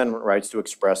First Amendment rights to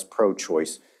express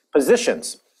pro-choice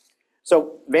positions.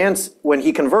 So Vance, when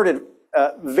he converted,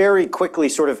 very quickly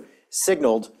sort of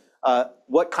signaled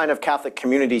what kind of Catholic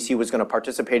communities he was going to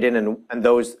participate in and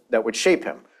those that would shape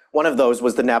him. One of those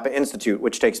was the Napa Institute,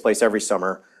 which takes place every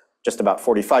summer, just about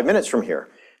 45 minutes from here.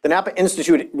 The Napa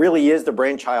Institute really is the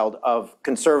brainchild of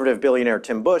conservative billionaire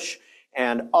Tim Bush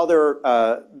and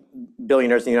other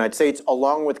billionaires in the United States,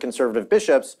 along with conservative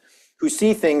bishops who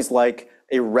see things like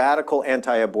a radical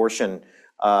anti-abortion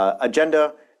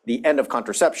agenda, the end of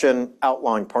contraception,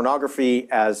 outlawing pornography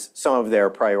as some of their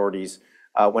priorities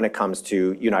when it comes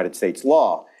to United States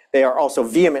law. They are also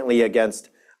vehemently against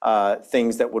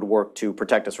things that would work to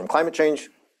protect us from climate change.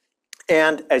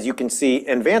 And as you can see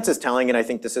in Vance's telling, and I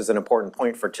think this is an important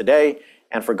point for today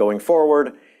and for going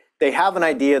forward, they have an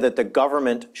idea that the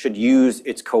government should use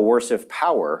its coercive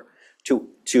power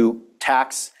to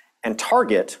tax and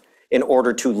target in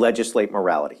order to legislate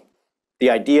morality. The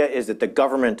idea is that the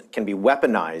government can be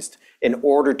weaponized in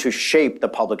order to shape the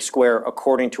public square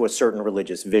according to a certain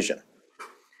religious vision.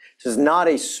 This is not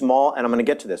a small, and I'm going to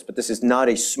get to this, but this is not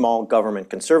a small government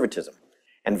conservatism.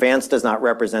 And Vance does not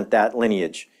represent that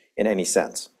lineage in any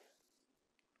sense.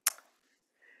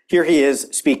 Here he is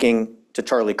speaking to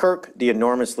Charlie Kirk, the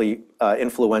enormously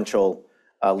influential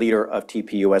leader of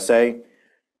TPUSA.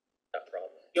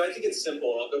 I think it's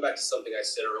simple. I'll go back to something I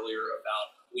said earlier about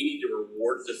we need to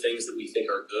reward the things that we think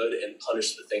are good and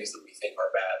punish the things that we think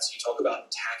are bad. So you talk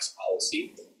about tax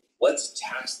policy. Let's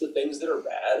tax the things that are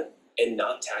bad and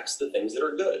not tax the things that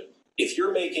are good. If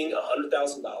you're making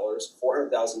 $100,000,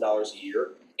 $400,000 a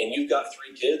year, and you've got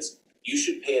 3 kids, you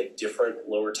should pay a different,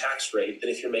 lower tax rate than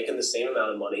if you're making the same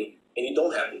amount of money and you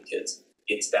don't have any kids.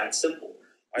 It's that simple.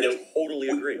 I totally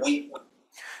agree.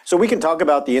 So we can talk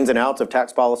about the ins and outs of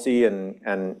tax policy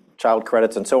and child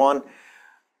credits and so on.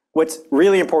 What's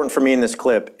really important for me in this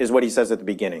clip is what he says at the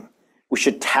beginning. We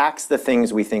should tax the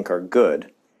things we think are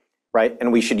good, right?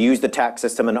 And we should use the tax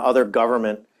system and other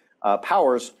government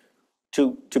powers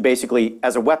to basically,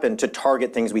 as a weapon, to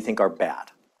target things we think are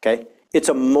bad, okay? It's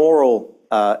a moral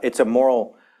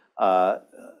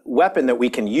weapon that we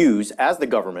can use as the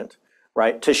government,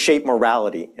 right, to shape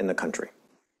morality in the country.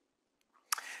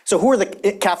 So who are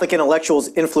the Catholic intellectuals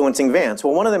influencing Vance?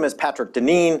 Well, one of them is Patrick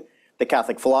Deneen, the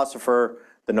Catholic philosopher,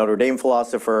 the Notre Dame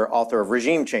philosopher, author of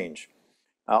Regime Change,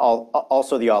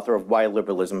 also the author of Why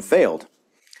Liberalism Failed.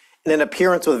 In an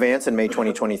appearance with Vance in May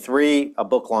 2023, a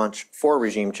book launch for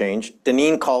Regime Change,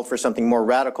 Deneen called for something more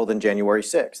radical than January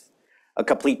 6th, a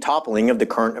complete toppling of the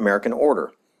current American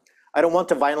order. I don't want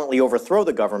to violently overthrow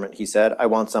the government, he said. I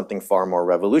want something far more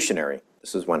revolutionary.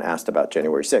 This is when asked about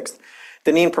January 6th.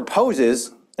 Deneen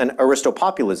proposes an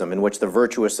aristopopulism in which the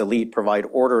virtuous elite provide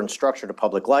order and structure to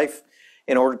public life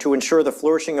in order to ensure the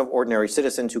flourishing of ordinary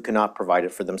citizens who cannot provide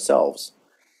it for themselves.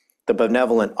 The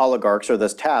benevolent oligarchs are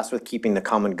thus tasked with keeping the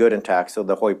common good intact so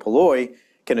the hoi polloi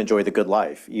can enjoy the good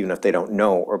life, even if they don't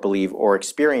know or believe or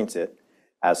experience it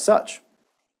as such.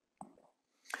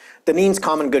 Deneen's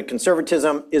common good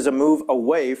conservatism is a move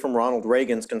away from Ronald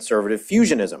Reagan's conservative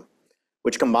fusionism,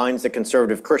 which combines the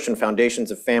conservative Christian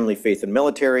foundations of family, faith, and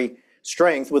military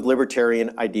strength with the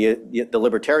libertarian idea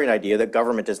that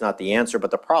government is not the answer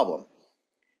but the problem,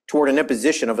 toward an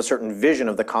imposition of a certain vision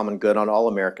of the common good on all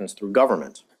Americans through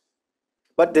government.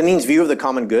 But Deneen's view of the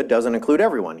common good doesn't include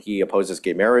everyone. He opposes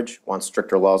gay marriage, wants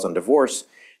stricter laws on divorce,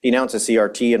 denounces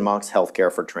CRT, and mocks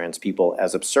healthcare for trans people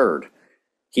as absurd.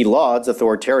 He lauds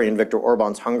authoritarian Viktor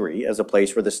Orban's Hungary as a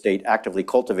place where the state actively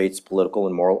cultivates political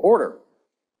and moral order.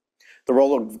 The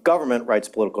role of government, writes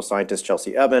political scientist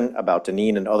Chelsea Eben about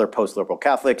Deneen and other post-liberal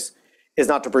Catholics, is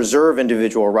not to preserve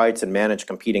individual rights and manage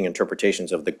competing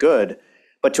interpretations of the good,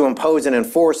 but to impose and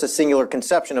enforce a singular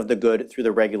conception of the good through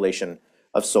the regulation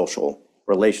of social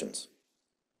relations.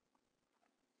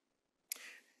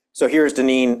 So here's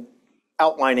Deneen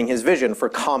outlining his vision for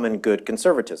common good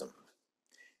conservatism.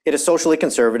 It is socially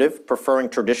conservative, preferring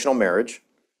traditional marriage,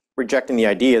 rejecting the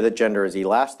idea that gender is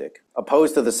elastic,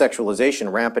 opposed to the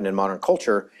sexualization rampant in modern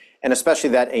culture, and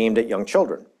especially that aimed at young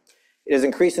children. It is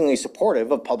increasingly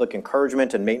supportive of public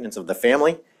encouragement and maintenance of the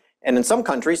family, and in some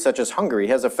countries, such as Hungary,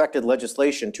 has affected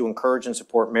legislation to encourage and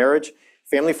support marriage,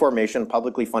 family formation,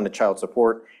 publicly funded child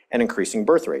support, and increasing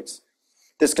birth rates.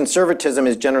 This conservatism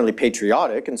is generally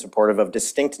patriotic and supportive of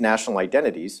distinct national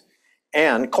identities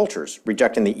and cultures,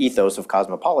 rejecting the ethos of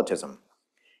cosmopolitanism.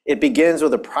 It begins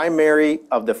with the primacy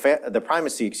of the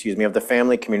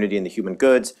family, community, and the human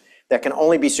goods that can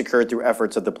only be secured through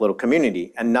efforts of the political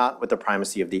community and not with the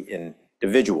primacy of the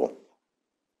individual.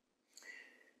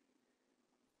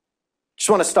 Just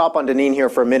want to stop on Deneen here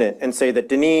for a minute and say that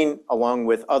Deneen, along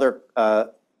with other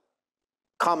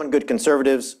common good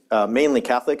conservatives, mainly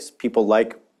Catholics, people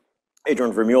like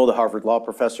Adrian Vermeule, the Harvard law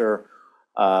professor,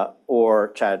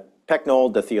 or Chad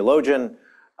Pecknold, the theologian,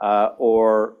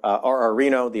 or R.R.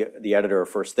 Reno, the editor of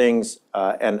First Things,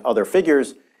 and other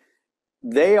figures,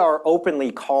 they are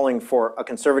openly calling for a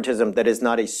conservatism that is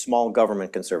not a small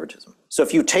government conservatism. So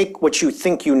if you take what you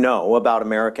think you know about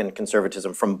American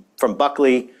conservatism from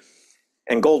Buckley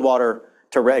and Goldwater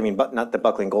to, but not that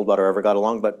Buckley and Goldwater ever got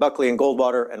along, but Buckley and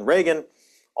Goldwater and Reagan,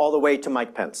 all the way to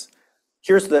Mike Pence.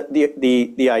 Here's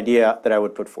the idea that I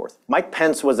would put forth. Mike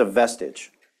Pence was a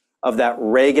vestige of that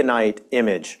Reaganite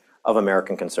image of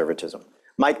American conservatism.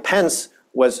 Mike Pence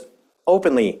was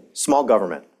openly small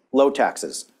government, low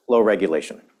taxes, low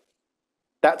regulation.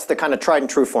 That's the kind of tried and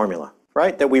true formula,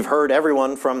 right? That we've heard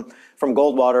everyone from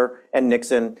Goldwater and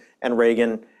Nixon and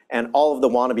Reagan and all of the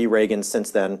wannabe Reagans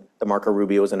since then, the Marco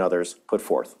Rubios and others, put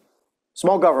forth.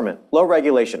 Small government, low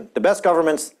regulation. The best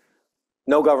governments,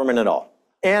 no government at all.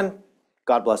 And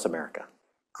God bless America,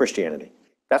 Christianity.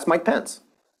 That's Mike Pence.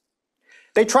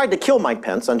 They tried to kill Mike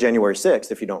Pence on January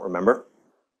 6th, if you don't remember.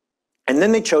 And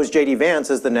then they chose JD Vance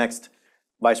as the next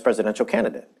vice presidential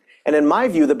candidate. And in my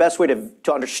view, the best way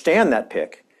to understand that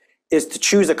pick is to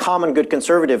choose a common good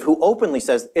conservative who openly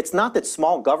says it's not that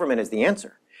small government is the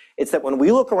answer. It's that when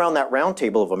we look around that round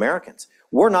table of Americans,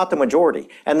 we're not the majority,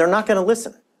 and they're not going to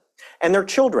listen. And they're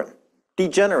children,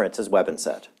 degenerates, as Webben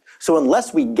said. So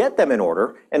unless we get them in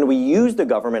order and we use the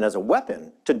government as a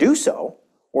weapon to do so,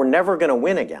 we're never going to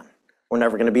win again. We're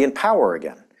never going to be in power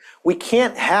again. We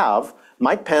can't have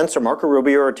Mike Pence or Marco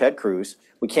Rubio or Ted Cruz.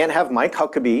 We can't have Mike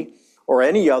Huckabee or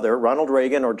any other Ronald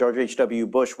Reagan or George H.W.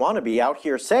 Bush wannabe out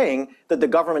here saying that the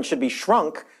government should be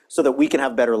shrunk so that we can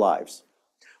have better lives.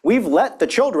 We've let the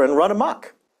children run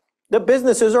amok. The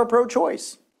businesses are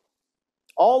pro-choice.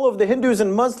 All of the Hindus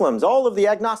and Muslims, all of the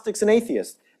agnostics and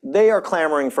atheists, they are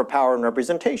clamoring for power and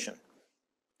representation.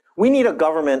 We need a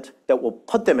government that will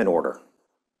put them in order.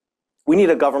 We need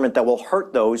a government that will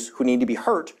hurt those who need to be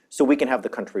hurt so we can have the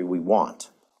country we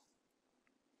want.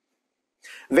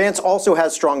 Vance also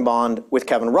has strong bond with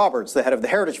Kevin Roberts, the head of the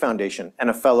Heritage Foundation and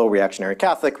a fellow reactionary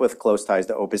Catholic with close ties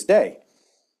to Opus Dei.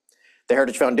 The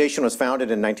Heritage Foundation was founded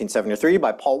in 1973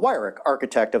 by Paul Weyrich,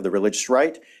 architect of the religious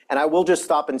right. And I will just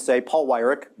stop and say Paul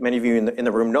Weyrich, many of you in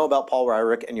the room know about Paul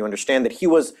Weyrich, and you understand that he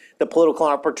was the political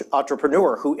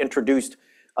entrepreneur who introduced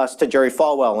us to Jerry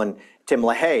Falwell and Tim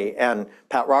LaHaye and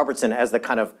Pat Robertson as the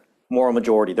kind of moral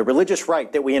majority, the religious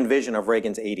right that we envision of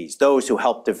Reagan's 80s, those who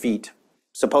helped defeat,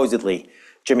 supposedly,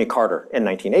 Jimmy Carter in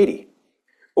 1980.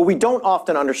 What we don't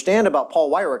often understand about Paul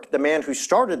Weyrich, the man who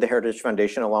started the Heritage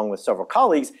Foundation along with several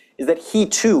colleagues, is that he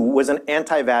too was an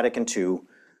anti-Vatican II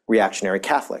reactionary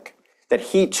Catholic. That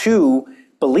he too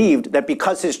believed that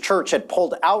because his church had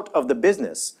pulled out of the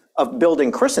business of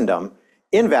building Christendom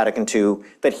in Vatican II,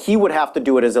 that he would have to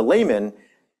do it as a layman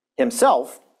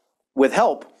himself with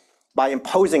help by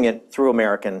imposing it through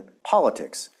American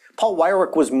politics. Paul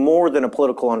Weyrich was more than a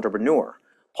political entrepreneur.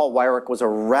 Paul Weyrich was a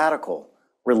radical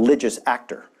religious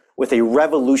actor with a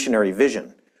revolutionary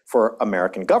vision for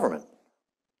American government.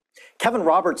 Kevin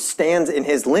Roberts stands in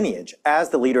his lineage as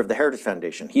the leader of the Heritage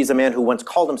Foundation. He's a man who once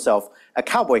called himself a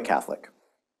cowboy Catholic.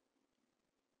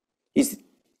 He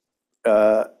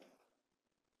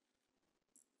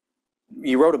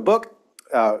wrote a book,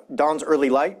 Dawn's Early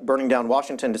Light, Burning Down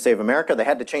Washington to Save America. They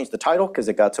had to change the title because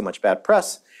it got so much bad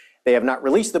press. They have not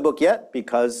released the book yet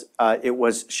because it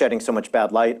was shedding so much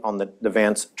bad light on the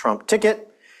Vance-Trump ticket.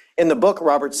 In the book,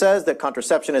 Robert says that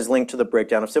contraception is linked to the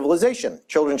breakdown of civilization.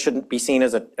 Children shouldn't be seen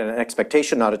as an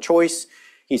expectation, not a choice.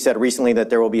 He said recently that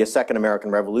there will be a second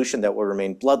American Revolution that will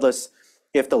remain bloodless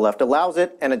if the left allows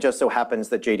it, and it just so happens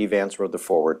that JD Vance wrote the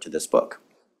foreword to this book.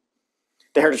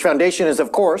 The Heritage Foundation is,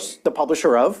 of course, the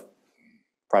publisher of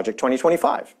Project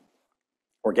 2025.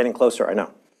 We're getting closer, I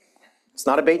know. It's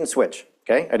not a bait and switch,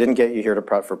 okay? I didn't get you here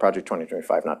for Project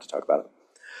 2025 not to talk about it.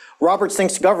 Roberts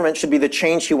thinks government should be the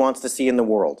change he wants to see in the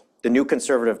world. The new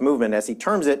conservative movement, as he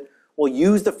terms it, will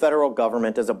use the federal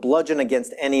government as a bludgeon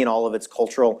against any and all of its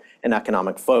cultural and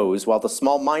economic foes, while the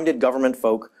small-minded government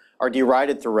folk are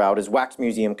derided throughout as wax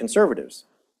museum conservatives.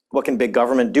 What can big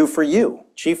government do for you?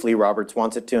 Chiefly, Roberts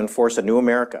wants it to enforce a new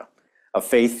America of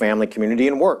faith, family, community,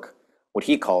 and work, what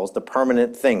he calls the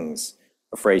permanent things,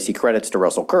 a phrase he credits to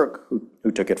Russell Kirk,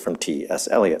 who took it from T.S.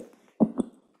 Eliot.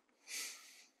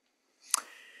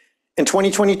 In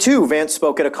 2022, Vance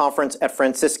spoke at a conference at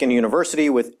Franciscan University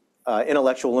with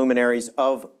intellectual luminaries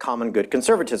of common good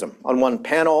conservatism. On one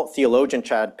panel, theologian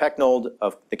Chad Pecknold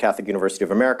of the Catholic University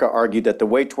of America argued that the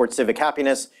way toward civic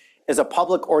happiness is a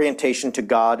public orientation to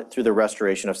God through the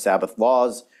restoration of Sabbath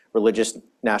laws, religious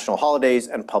national holidays,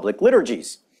 and public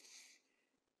liturgies.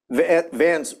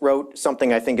 Vance wrote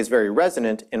something I think is very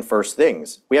resonant in First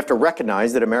Things. We have to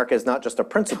recognize that America is not just a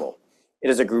principle. It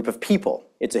is a group of people.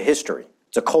 It's a history.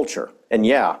 It's a culture. And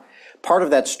yeah, part of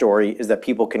that story is that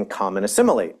people can come and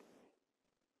assimilate.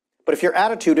 But if your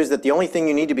attitude is that the only thing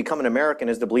you need to become an American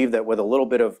is to believe that with a little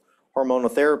bit of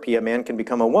hormonal therapy, a man can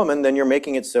become a woman, then you're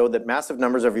making it so that massive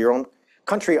numbers of your own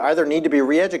country either need to be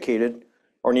re-educated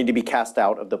or need to be cast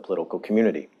out of the political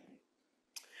community.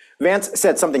 Vance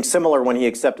said something similar when he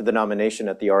accepted the nomination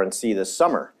at the RNC this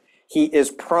summer. He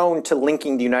is prone to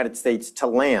linking the United States to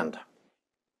land,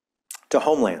 to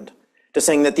homeland, to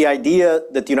saying that the idea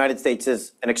that the United States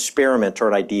is an experiment or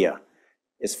an idea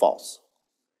is false,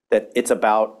 that it's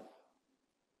about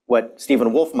what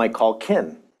Stephen Wolfe might call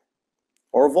kin,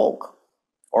 or Volk,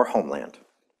 or homeland.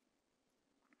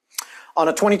 On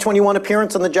a 2021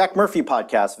 appearance on the Jack Murphy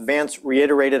podcast, Vance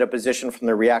reiterated a position from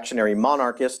the reactionary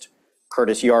monarchist,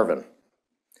 Curtis Yarvin.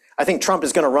 I think Trump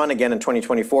is going to run again in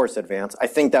 2024, said Vance. I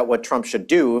think that what Trump should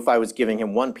do, if I was giving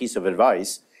him one piece of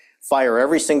advice, fire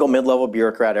every single mid-level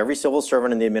bureaucrat, every civil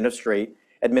servant in the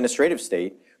administrative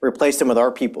state, replace them with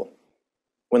our people.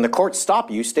 When the courts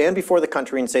stop you, stand before the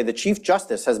country and say the Chief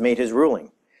Justice has made his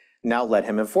ruling. Now let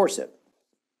him enforce it.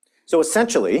 So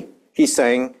essentially, he's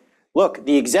saying, look,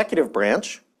 the executive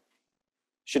branch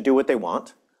should do what they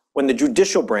want. When the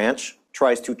judicial branch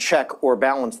tries to check or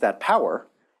balance that power,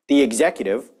 the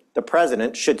executive, the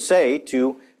president, should say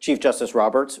to Chief Justice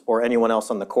Roberts or anyone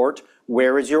else on the court,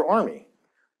 where is your army?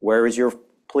 Where is your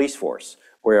police force?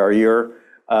 Where are your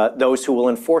those who will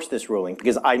enforce this ruling?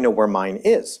 Because I know where mine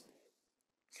is.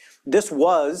 This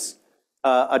was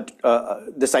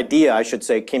this idea, I should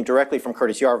say, came directly from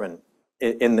Curtis Yarvin.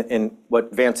 In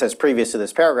what Vance says previous to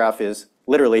this paragraph is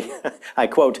literally, I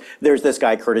quote, "There's this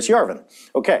guy Curtis Yarvin."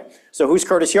 Okay, so who's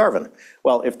Curtis Yarvin?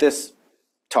 Well, if this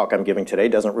talk I'm giving today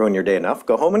doesn't ruin your day enough,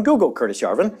 go home and Google Curtis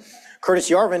Yarvin. Curtis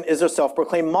Yarvin is a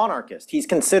self-proclaimed monarchist. He's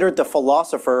considered the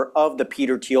philosopher of the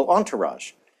Peter Thiel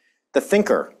entourage, the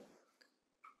thinker,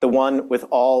 the one with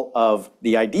all of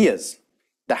the ideas,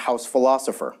 the house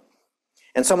philosopher,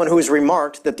 and someone who has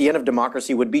remarked that the end of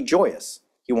democracy would be joyous.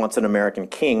 He wants an American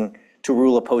king to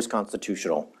rule a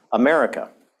post-constitutional America.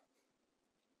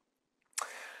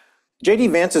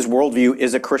 JD Vance's worldview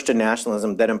is a Christian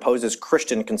nationalism that imposes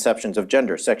Christian conceptions of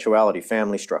gender, sexuality,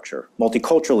 family structure,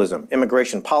 multiculturalism,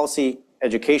 immigration policy,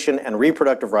 education, and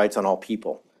reproductive rights on all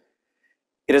people.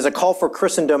 It is a call for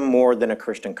Christendom more than a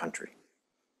Christian country.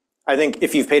 I think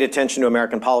if you've paid attention to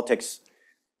American politics,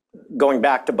 going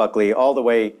back to Buckley, all the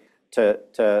way to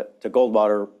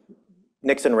Goldwater,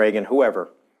 Nixon, Reagan, whoever,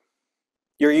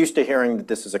 you're used to hearing that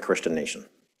this is a Christian nation,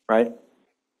 right?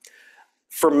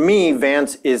 For me,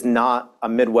 Vance is not a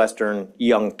Midwestern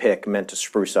young pick meant to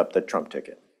spruce up the Trump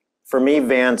ticket. For me,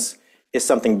 Vance is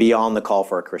something beyond the call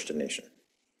for a Christian nation.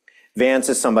 Vance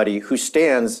is somebody who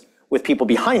stands with people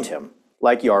behind him,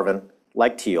 like Yarvin,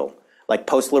 like Thiel, like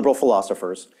post-liberal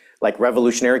philosophers, like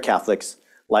revolutionary Catholics,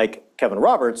 like Kevin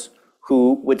Roberts,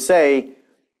 who would say,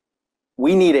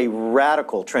 we need a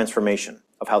radical transformation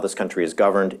of how this country is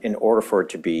governed in order for it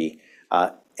to be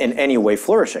in any way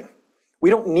flourishing. We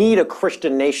don't need a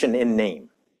Christian nation in name.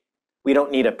 We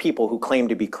don't need a people who claim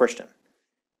to be Christian.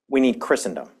 We need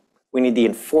Christendom. We need the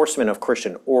enforcement of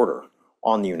Christian order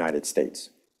on the United States.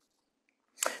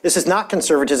 This is not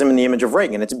conservatism in the image of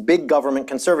Reagan. It's big government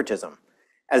conservatism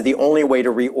as the only way to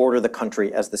reorder the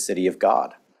country as the city of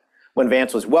God. When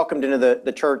Vance was welcomed into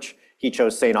the church, he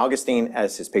chose St. Augustine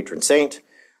as his patron saint.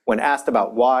 When asked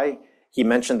about why, he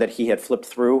mentioned that he had flipped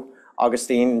through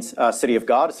Augustine's City of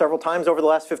God several times over the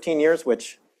last 15 years,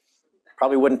 which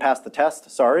probably wouldn't pass the test,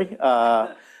 sorry,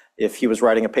 if he was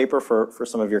writing a paper for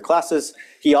some of your classes.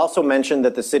 He also mentioned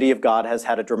that the City of God has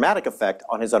had a dramatic effect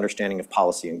on his understanding of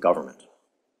policy and government.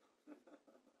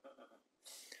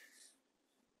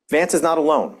 Vance is not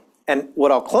alone. And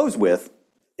what I'll close with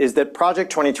is that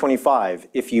Project 2025,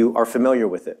 if you are familiar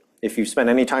with it, if you spend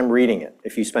any time reading it,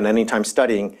 if you spend any time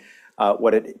studying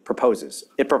what it proposes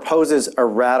a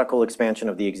radical expansion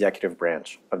of the executive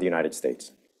branch of the United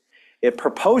States. It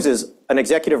proposes an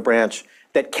executive branch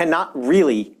that cannot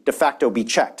really de facto be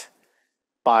checked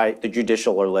by the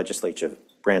judicial or legislative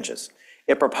branches.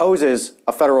 It proposes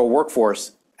a federal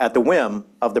workforce at the whim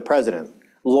of the president,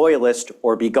 loyalist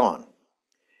or be gone.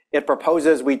 It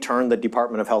proposes we turn the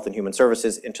Department of Health and Human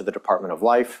Services into the Department of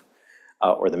Life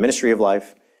or the Ministry of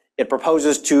Life. It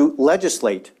proposes to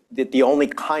legislate that the only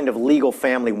kind of legal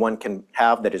family one can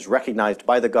have that is recognized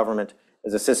by the government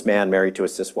is a cis man married to a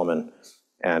cis woman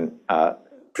and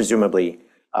presumably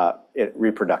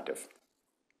reproductive.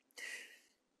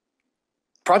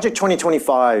 Project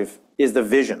 2025 is the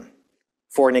vision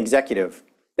for an executive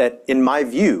that, in my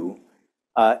view,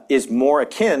 is more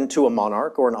akin to a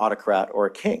monarch or an autocrat or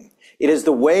a king. It is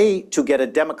the way to get a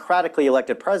democratically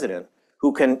elected president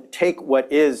who can take what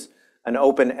is an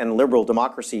open and liberal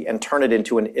democracy and turn it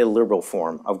into an illiberal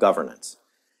form of governance.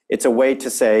 It's a way to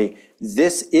say,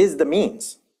 this is the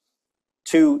means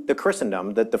to the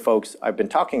Christendom that the folks I've been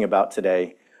talking about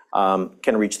today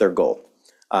can reach their goal.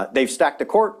 They've stacked the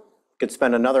court. Could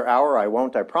spend another hour, I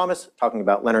won't, I promise, talking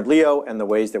about Leonard Leo and the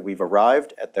ways that we've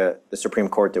arrived at the Supreme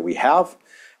Court that we have.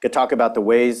 Could talk about the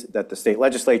ways that the state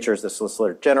legislatures, the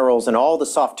solicitor generals, and all the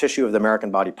soft tissue of the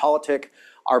American body politic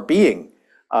are being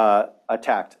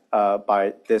attacked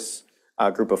by this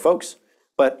group of folks.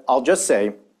 But I'll just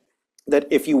say that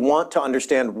if you want to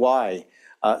understand why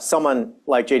someone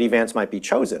like JD Vance might be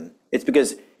chosen, it's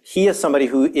because he is somebody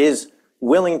who is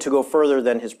willing to go further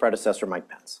than his predecessor, Mike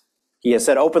Pence. He has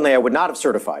said openly, I would not have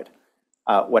certified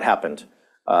what happened.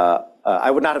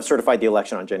 I would not have certified the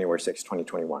election on January 6,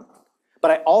 2021.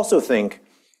 But I also think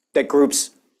that groups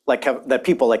like that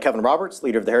people like Kevin Roberts,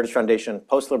 leader of the Heritage Foundation,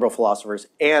 post-liberal philosophers,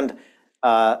 and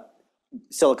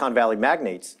Silicon Valley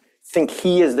magnates think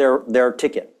he is their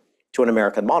ticket to an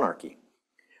American monarchy.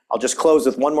 I'll just close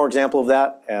with one more example of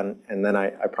that, and then I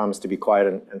promise to be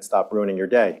quiet and stop ruining your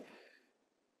day.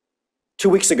 2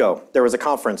 weeks ago, there was a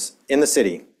conference in the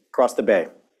city, across the bay,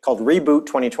 called Reboot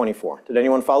 2024. Did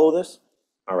anyone follow this?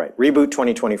 All right, Reboot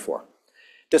 2024.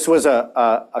 This was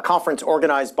a conference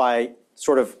organized by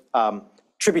sort of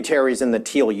tributaries in the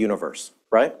Thiel universe,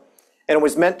 right? And it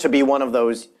was meant to be one of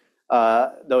those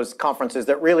conferences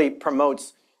that really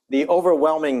promotes the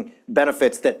overwhelming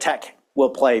benefits that tech will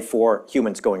play for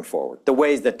humans going forward, the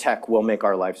ways that tech will make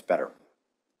our lives better.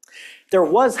 There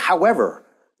was, however,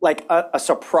 like a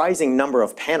surprising number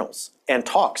of panels and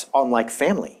talks on like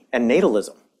family and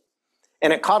natalism.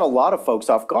 And it caught a lot of folks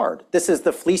off guard. This is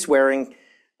the fleece-wearing,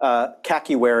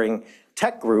 khaki-wearing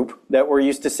tech group that we're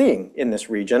used to seeing in this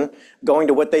region, going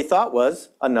to what they thought was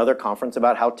another conference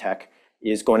about how tech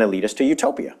is going to lead us to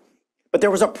utopia. But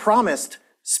there was a promised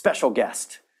special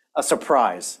guest, a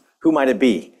surprise. Who might it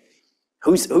be?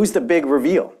 Who's the big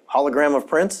reveal? Hologram of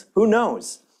Prince? Who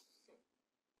knows?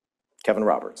 Kevin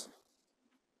Roberts.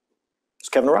 It's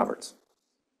Kevin Roberts.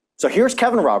 So here's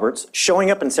Kevin Roberts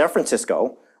showing up in San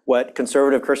Francisco, what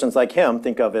conservative Christians like him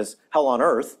think of as hell on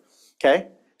earth, okay?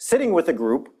 Sitting with a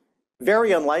group,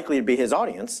 very unlikely to be his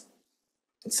audience,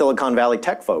 Silicon Valley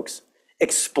tech folks,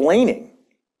 explaining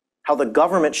how the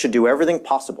government should do everything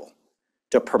possible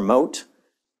to promote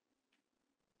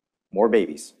more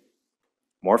babies,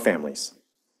 more families,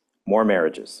 more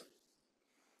marriages,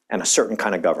 and a certain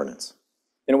kind of governance.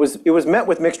 And it was met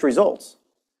with mixed results.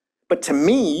 But to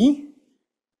me,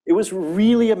 it was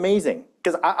really amazing.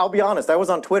 Because I'll be honest, I was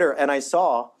on Twitter and I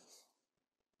saw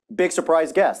big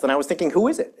surprise guest. And I was thinking, who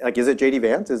is it? Like, is it JD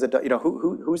Vance? Is it,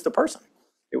 who's the person?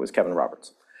 It was Kevin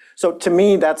Roberts. So to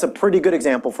me, that's a pretty good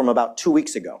example from about 2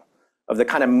 weeks ago of the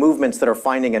kind of movements that are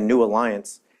finding a new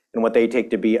alliance in what they take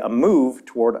to be a move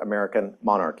toward American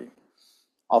monarchy.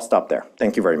 I'll stop there.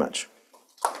 Thank you very much.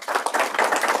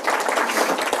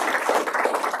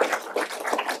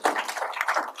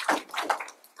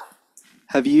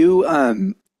 Have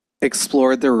you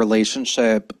explored the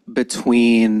relationship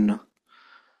between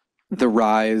the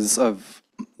rise of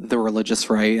the religious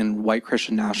right and white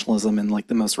Christian nationalism in like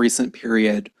the most recent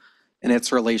period and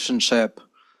its relationship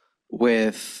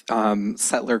with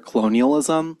settler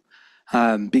colonialism?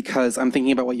 Because I'm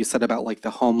thinking about what you said about like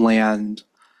the homeland.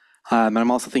 And I'm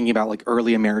also thinking about like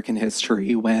early American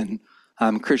history when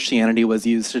Christianity was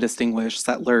used to distinguish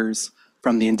settlers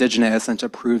from the indigenous and to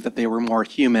prove that they were more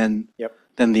human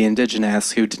than the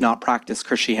indigenous who did not practice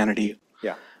Christianity.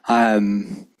 Yeah.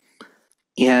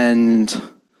 And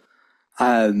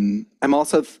I'm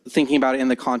also thinking about it in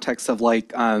the context of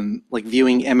like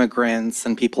viewing immigrants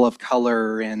and people of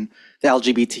color and the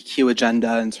LGBTQ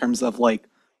agenda in terms of like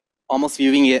almost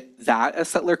viewing it that as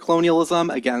settler colonialism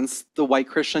against the white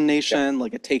Christian nation,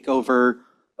 like a takeover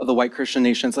of the white Christian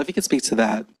nation. So if you could speak to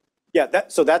that. Yeah,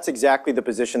 so that's exactly the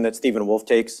position that Stephen Wolfe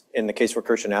takes in the case for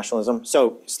Christian nationalism.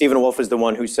 So Stephen Wolfe is the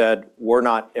one who said, we're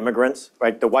not immigrants,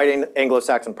 right? The white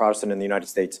Anglo-Saxon Protestant in the United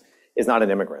States is not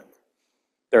an immigrant.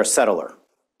 They're a settler.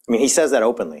 I mean, he says that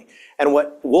openly. And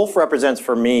what Wolfe represents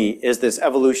for me is this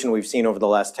evolution we've seen over the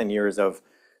last 10 years of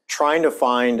trying to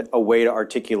find a way to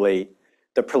articulate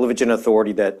the privilege and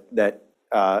authority that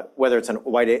whether it's a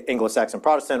white Anglo-Saxon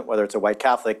Protestant, whether it's a white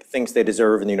Catholic, thinks they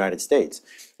deserve in the United States.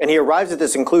 And he arrives at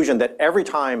this conclusion that every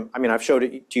time, I mean, I've showed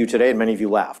it to you today and many of you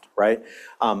laughed, right?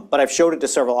 But I've showed it to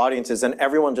several audiences and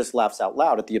everyone just laughs out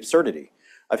loud at the absurdity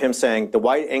of him saying the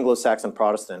white Anglo-Saxon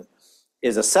Protestant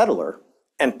is a settler,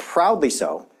 and proudly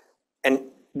so. And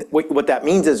what that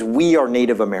means is we are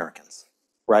Native Americans,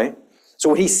 right? So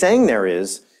what he's saying there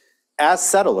is, as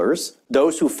settlers,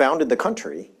 those who founded the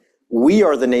country, we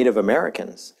are the Native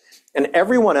Americans. And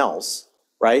everyone else,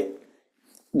 right?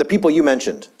 The people you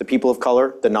mentioned, the people of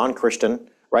color, the non-Christian,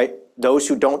 right? Those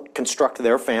who don't construct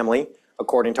their family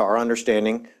according to our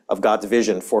understanding of God's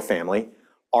vision for family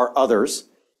are others,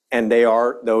 and they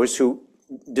are those who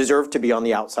deserve to be on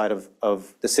the outside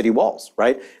of the city walls,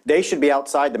 right? They should be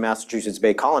outside the Massachusetts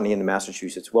Bay Colony in the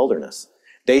Massachusetts wilderness.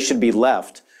 They should be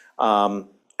left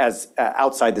as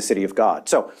outside the city of God.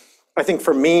 So I think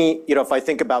for me, if I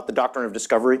think about the doctrine of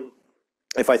discovery,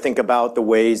 if I think about the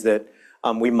ways that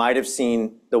we might have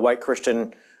seen the white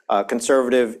Christian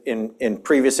conservative in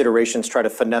previous iterations try to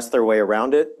finesse their way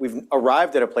around it, we've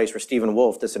arrived at a place where Stephen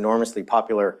Wolfe, this enormously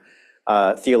popular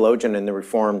theologian in the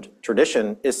Reformed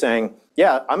tradition, is saying,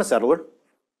 yeah, I'm a settler,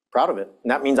 proud of it.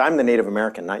 And that means I'm the Native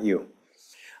American, not you.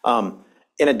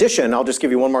 In addition, I'll just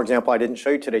give you one more example I didn't show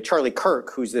you today. Charlie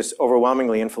Kirk, who's this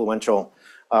overwhelmingly influential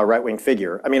right-wing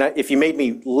figure. I mean, if you made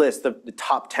me list the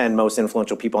top 10 most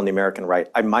influential people on the American right,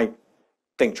 I might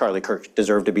think Charlie Kirk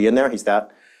deserved to be in there. He's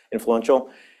that influential.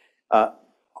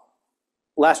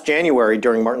 Last January,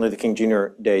 during Martin Luther King Jr.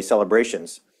 Day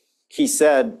celebrations, he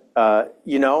said, I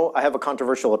have a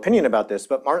controversial opinion about this,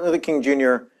 but Martin Luther King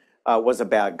Jr. Was a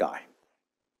bad guy.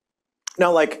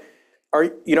 Now, like,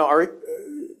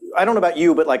 I don't know about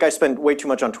you, but like I spend way too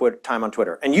much time on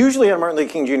Twitter. And usually on Martin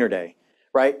Luther King Jr. Day,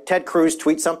 right, Ted Cruz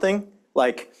tweets something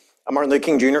like a Martin Luther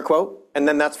King Jr. quote, and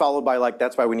then that's followed by like,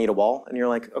 that's why we need a wall. And you're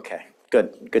like, okay,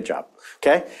 good job,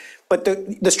 okay? But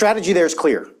the strategy there is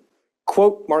clear.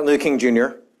 Quote Martin Luther King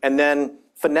Jr. and then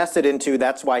finesse it into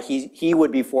that's why he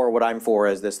would be for what I'm for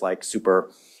as this like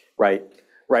super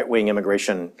right-wing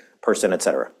immigration person, et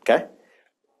cetera, okay?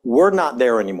 we're not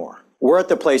there anymore. We're at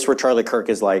the place where Charlie Kirk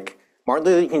is like, Martin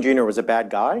Luther King Jr. was a bad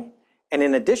guy. And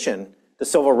in addition, the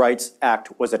Civil Rights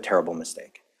Act was a terrible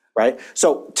mistake, right?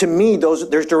 So to me,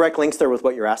 there's direct links there with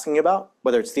what you're asking about,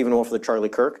 whether it's Stephen Wolfe or Charlie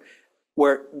Kirk,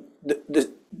 where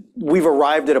we've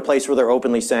arrived at a place where they're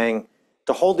openly saying,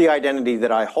 to hold the identity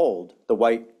that I hold, the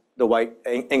white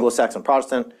Anglo-Saxon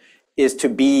Protestant, is to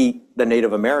be the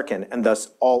Native American, and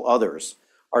thus all others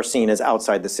are seen as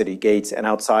outside the city gates and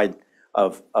outside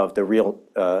of the real,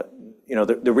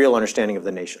 the real understanding of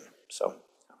the nation. So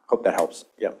hope that helps.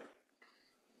 Yeah.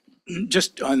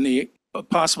 Just on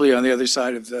possibly on the other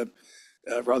side of the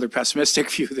rather pessimistic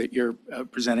view that you're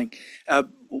presenting,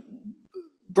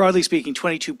 broadly speaking,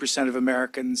 22% of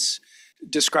Americans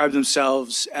describe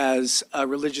themselves as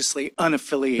religiously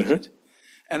unaffiliated. Mm-hmm.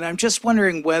 And I'm just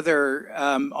wondering whether,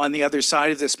 on the other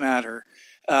side of this matter,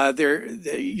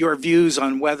 your views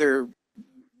on whether,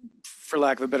 for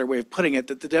lack of a better way of putting it,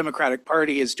 that the Democratic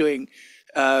Party is doing,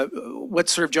 what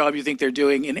sort of job you think they're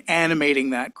doing in animating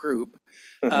that group,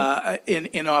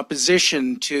 in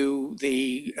opposition to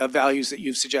the values that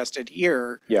you've suggested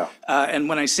here. Yeah. And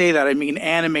when I say that, I mean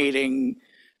animating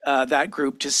that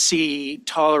group to see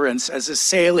tolerance as a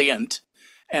salient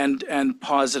and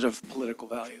positive political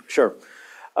value. Sure.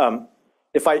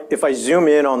 If I zoom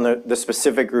in on the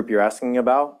specific group you're asking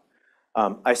about,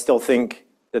 I still think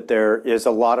that there is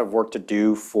a lot of work to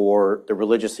do for the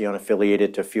religiously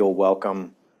unaffiliated to feel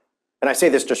welcome. And I say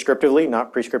this descriptively,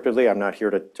 not prescriptively. I'm not here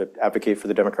to advocate for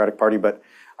the Democratic Party, but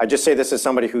I just say this as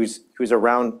somebody who's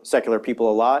around secular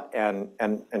people a lot and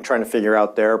trying to figure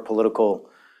out their political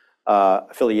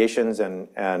affiliations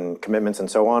and commitments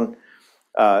and so on.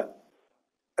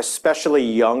 Especially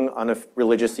young,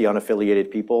 religiously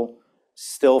unaffiliated people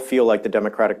still feel like the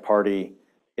Democratic Party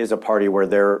is a party where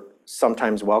they're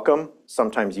sometimes welcome,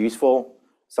 sometimes useful,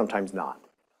 sometimes not.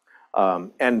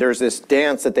 And there's this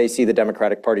dance that they see the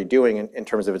Democratic Party doing in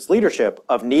terms of its leadership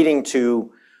of needing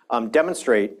to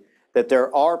demonstrate that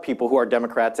there are people who are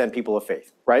Democrats and people of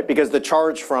faith, right? Because the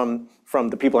charge from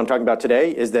the people I'm talking about today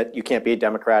is that you can't be a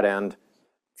Democrat and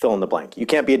fill in the blank. You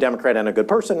can't be a Democrat and a good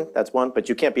person, that's one, but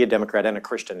you can't be a Democrat and a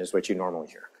Christian is what you normally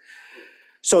hear.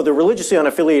 So the religiously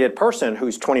unaffiliated person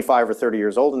who's 25 or 30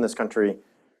 years old in this country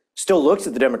still looks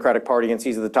at the Democratic Party and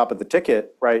sees at the top of the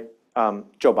ticket, right,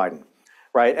 Joe Biden,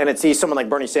 right? And it sees someone like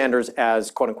Bernie Sanders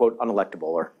as quote unquote unelectable,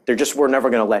 or we're never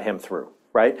gonna let him through,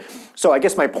 right? So I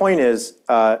guess my point is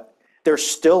there's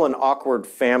still an awkward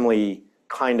family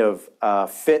kind of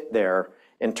fit there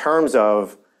in terms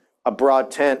of a broad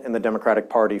tent in the Democratic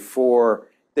Party for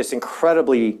this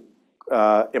incredibly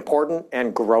important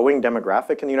and growing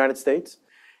demographic in the United States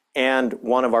and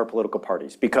one of our political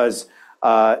parties. Because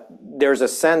there's a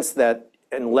sense that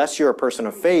unless you're a person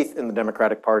of faith in the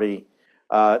Democratic Party,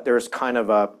 there's kind of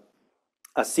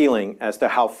a ceiling as to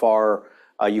how far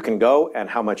you can go and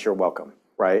how much you're welcome,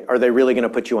 right? Are they really gonna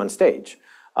put you on stage?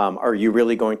 Are you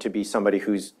really going to be somebody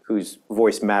whose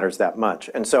voice matters that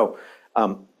much? And so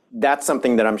that's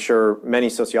something that I'm sure many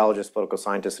sociologists, political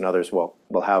scientists, and others will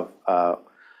have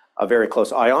a very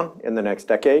close eye on in the next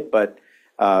decade. But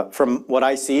from what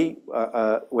I see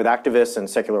with activists and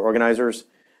secular organizers,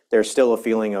 there's still a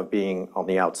feeling of being on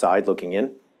the outside looking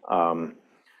in.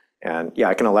 And yeah,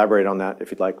 I can elaborate on that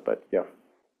if you'd like, but yeah.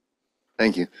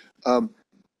 Thank you.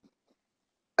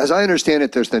 As I understand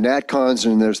it, there's the nat cons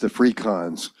and there's the free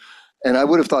cons. And I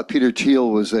would have thought Peter Thiel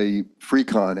was a free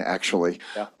con, actually.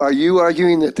 Yeah. Are you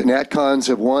arguing that the nat cons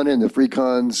have won and the free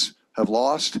cons have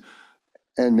lost?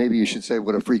 And maybe you should say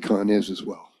what a free con is as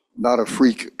well. Not a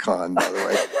freak con, by the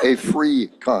way, a free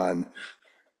con.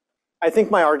 I think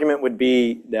my argument would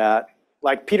be that,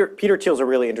 like, Peter Thiel's a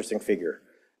really interesting figure,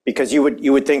 because you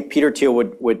would think Peter Thiel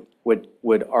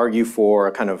would argue for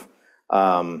a kind of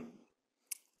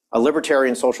a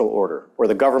libertarian social order where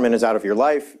the government is out of your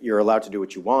life, you're allowed to do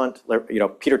what you want. You know,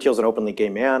 Peter Thiel's an openly gay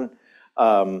man,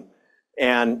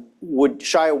 and would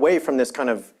shy away from this kind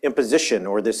of imposition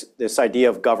or this idea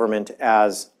of government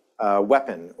as a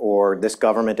weapon, or this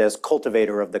government as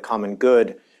cultivator of the common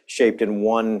good shaped in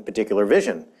one particular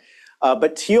vision.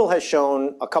 But Thiel has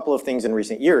shown a couple of things in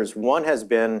recent years. One has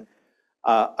been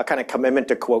a kind of commitment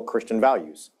to quote Christian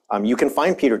values. You can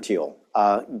find Peter Thiel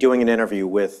doing an interview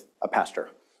with a pastor.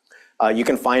 You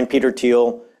can find Peter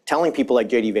Thiel telling people like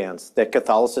JD Vance that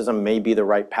Catholicism may be the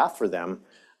right path for them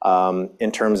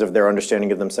in terms of their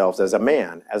understanding of themselves as a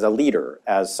man, as a leader,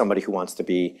 as somebody who wants to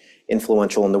be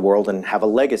influential in the world and have a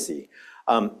legacy.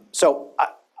 So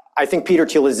I think Peter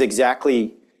Thiel is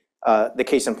exactly the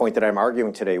case in point that I'm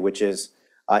arguing today, which is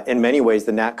in many ways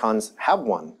the nat cons have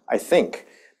won, I think,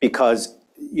 because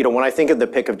when I think of the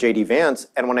pick of JD Vance,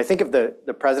 and when I think of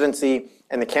the presidency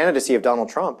and the candidacy of Donald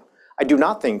Trump, I do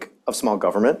not think of small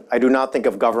government. I do not think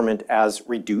of government as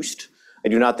reduced. I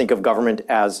do not think of government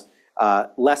as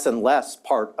less and less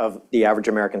part of the average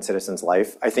American citizen's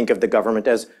life. I think of the government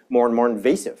as more and more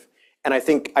invasive. And I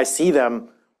think I see them,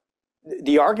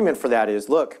 the argument for that is,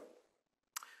 look,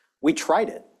 we tried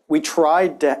it. We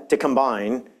tried to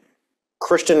combine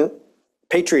Christian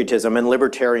patriotism and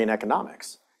libertarian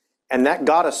economics. And that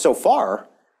got us so far.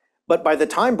 But by the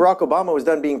time Barack Obama was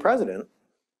done being president,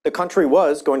 the country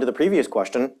was, going to the previous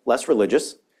question, less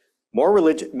religious, more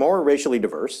racially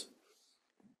diverse.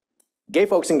 Gay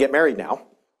folks can get married now.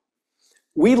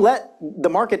 We let the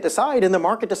market decide, and the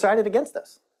market decided against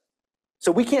us.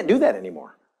 So we can't do that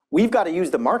anymore. We've got to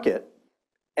use the market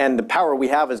and the power we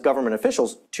have as government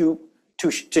officials to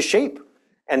shape.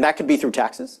 And that could be through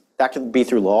taxes, that could be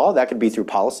through law, that could be through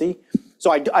policy.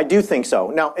 So I do think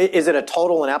so. Now, is it a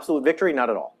total and absolute victory? Not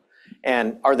at all.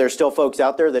 And are there still folks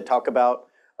out there that talk about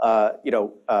a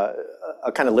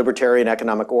kind of libertarian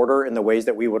economic order in the ways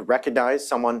that we would recognize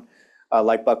someone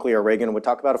like Buckley or Reagan would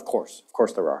talk about? Of course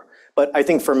there are. But I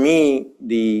think for me,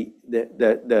 the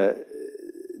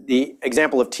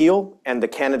example of Thiel and the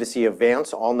candidacy of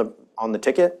Vance on the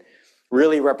ticket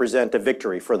really represent a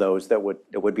victory for those that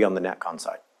would be on the NatCon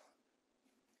side.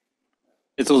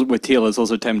 It's also, with Thiel, it's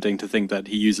also tempting to think that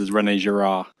he uses René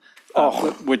Girard,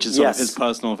 which is sort of his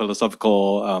personal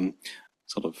philosophical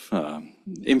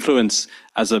influence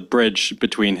as a bridge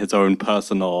between his own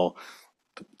personal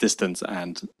distance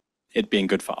and it being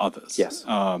good for others. Yes.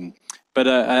 But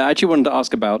I actually wanted to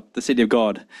ask about the City of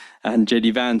God and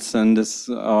JD Vance and this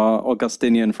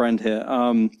Augustinian friend here.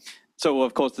 So,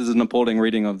 of course, this is an appalling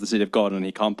reading of the City of God, and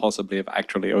he can't possibly have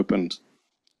actually opened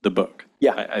the book,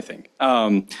 I think.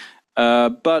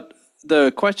 But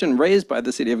the question raised by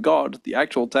the City of God, the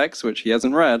actual text, which he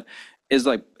hasn't read, is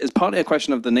partly a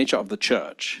question of the nature of the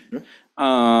church.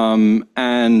 Mm-hmm.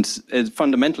 And it's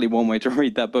fundamentally one way to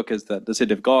read that book is that the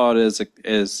City of God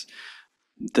is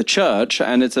the church,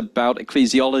 and it's about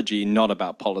ecclesiology, not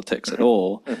about politics at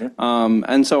all. Mm-hmm.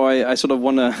 And so I sort of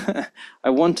want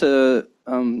to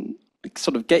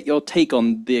sort of get your take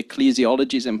on the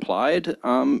ecclesiologies implied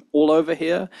all over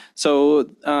here. So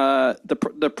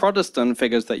the Protestant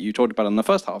figures that you talked about in the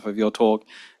first half of your talk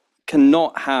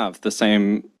cannot have the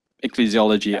same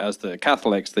ecclesiology as the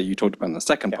Catholics that you talked about in the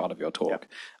second part of your talk.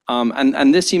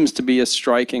 And this seems to be a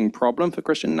striking problem for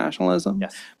Christian nationalism,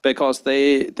 because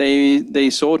they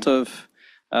sort of,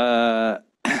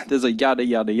 there's a yada,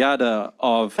 yada, yada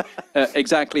of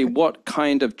exactly what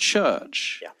kind of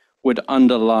church would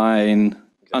underlie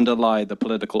the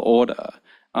political order.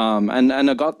 And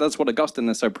that's what Augustine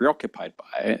is so preoccupied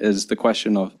by, is the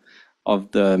question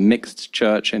of the mixed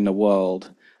church in the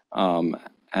world,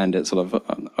 and its sort of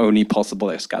only possible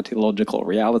eschatological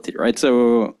reality, right?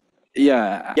 So,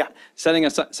 setting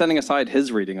aside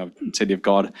his reading of City of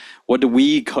God, how do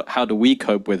we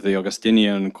cope with the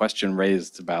Augustinian question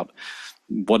raised about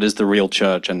what is the real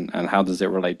church and how does it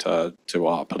relate to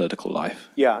our political life?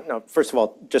 Yeah, no, first of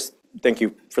all, just thank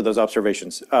you for those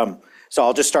observations. So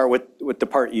I'll just start with the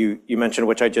part you mentioned,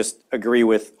 which I just agree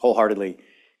with wholeheartedly.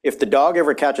 If the dog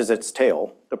ever catches its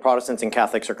tail, the Protestants and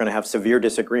Catholics are going to have severe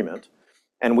disagreement,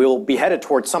 and we'll be headed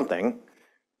towards something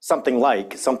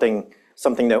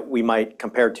that we might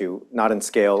compare to, not in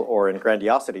scale or in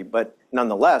grandiosity, but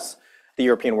nonetheless, the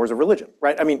European wars of religion,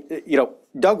 right? I mean,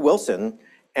 Doug Wilson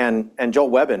and Joel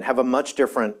Webbin have a much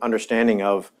different understanding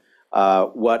of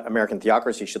what American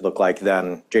theocracy should look like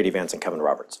than JD Vance and Kevin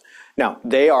Roberts. Now,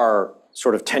 they are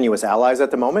sort of tenuous allies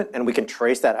at the moment, and we can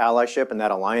trace that allyship and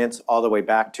that alliance all the way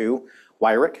back to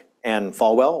Weyrich and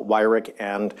Falwell, Weyrich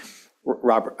and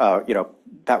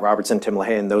Pat Robertson, Tim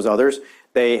LaHaye, and those others.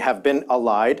 They have been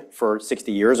allied for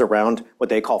 60 years around what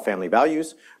they call family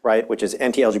values, right? Which is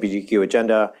anti-LGBTQ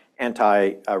agenda,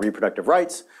 anti-reproductive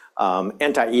rights,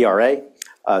 anti-ERA,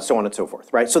 so on and so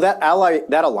forth, right? So that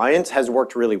alliance has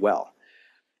worked really well.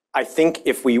 I think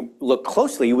if we look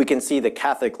closely, we can see the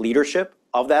Catholic leadership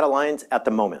of that alliance at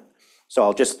the moment. So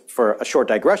I'll just, for a short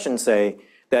digression, say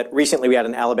that recently we had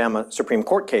an Alabama Supreme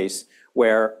Court case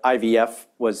where IVF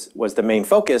was the main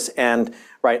focus, and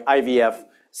right, IVF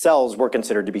cells were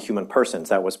considered to be human persons.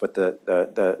 That was what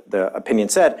the opinion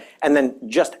said. And then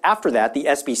just after that, the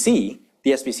SBC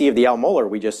of the Al Mohler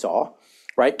we just saw,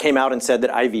 right, came out and said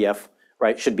that IVF,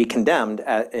 right, should be condemned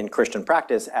in Christian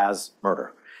practice as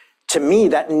murder. To me,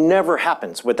 that never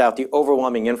happens without the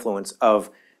overwhelming influence of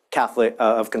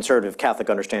conservative Catholic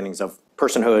understandings of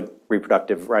personhood,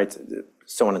 reproductive rights,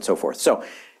 so on and so forth. So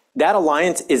that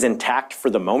alliance is intact for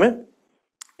the moment.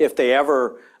 if they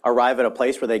ever arrive at a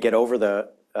place where they get over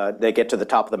they get to the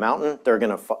top of the mountain,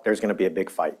 there's gonna be a big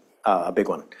fight, a big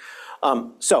one.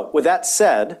 So with that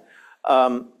said,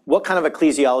 what kind of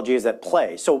ecclesiology is at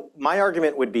play? So my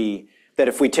argument would be that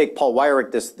if we take Paul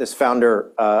Weyrich, this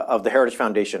founder of the Heritage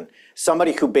Foundation,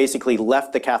 somebody who basically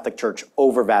left the Catholic Church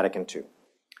over Vatican II.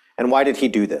 And why did he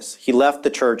do this? He left the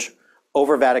church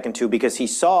over Vatican II because he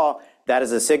saw that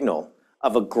as a signal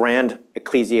of a grand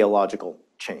ecclesiological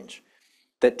change.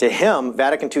 That to him,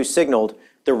 Vatican II signaled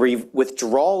the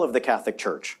withdrawal of the Catholic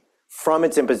Church from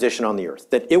its imposition on the earth,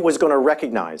 that it was going to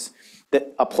recognize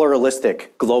that a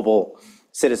pluralistic global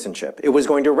citizenship. It was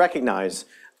going to recognize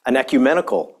an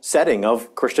ecumenical setting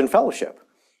of Christian fellowship.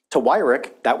 To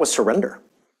Weyrich, that was surrender.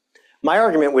 My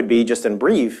argument would be, just in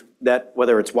brief, that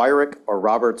whether it's Weyrich or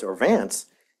Roberts or Vance,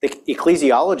 the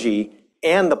ecclesiology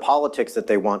and the politics that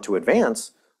they want to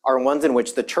advance are ones in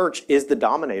which the church is the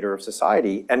dominator of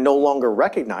society and no longer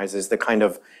recognizes the kind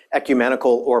of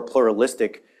ecumenical or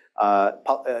pluralistic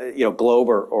globe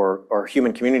or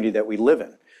human community that we live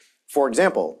in. For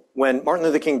example, when Martin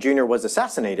Luther King Jr. was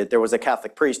assassinated, there was a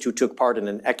Catholic priest who took part in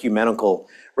an ecumenical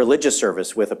religious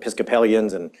service with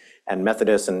Episcopalians and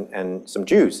Methodists and some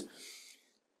Jews.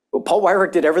 Well, Paul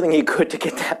Weyrich did everything he could to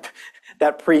get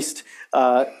that priest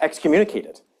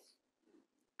excommunicated.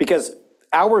 Because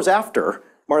hours after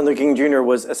Martin Luther King Jr.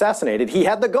 was assassinated, he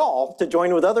had the gall to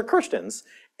join with other Christians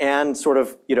and sort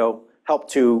of, help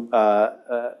to,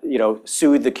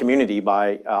 soothe the community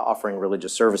by offering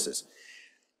religious services.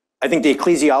 I think the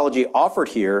ecclesiology offered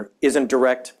here is in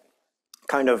direct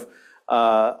kind of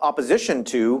opposition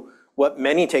to what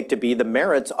many take to be the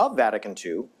merits of Vatican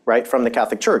II, right, from the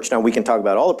Catholic Church. Now, we can talk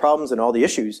about all the problems and all the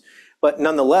issues, but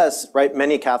nonetheless, right,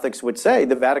 many Catholics would say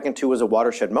that Vatican II was a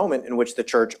watershed moment in which the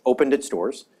church opened its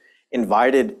doors,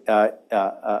 invited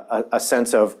a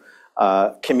sense of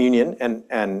communion,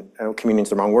 and communion's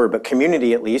the wrong word, but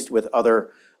community at least with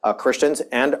other Christians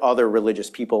and other religious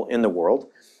people in the world.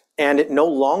 And it no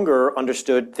longer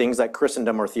understood things like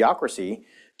Christendom or theocracy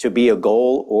to be a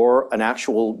goal or an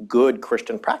actual good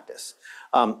Christian practice.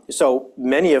 So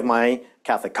many of my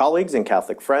Catholic colleagues and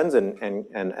Catholic friends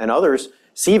and others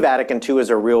see Vatican II as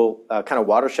a real kind of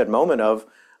watershed moment of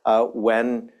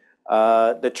when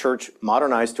the church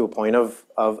modernized to a point of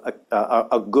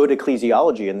a good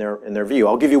ecclesiology in their view.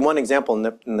 I'll give you one example.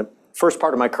 In the first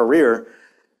part of my career,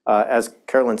 as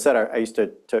Carolyn said, I used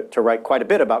to write quite a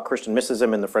bit about Christian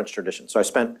mysticism in the French tradition. So I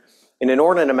spent an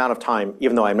inordinate amount of time,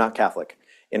 even though I'm not Catholic,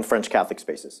 in French Catholic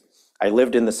spaces. I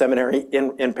lived in the seminary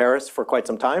in Paris for quite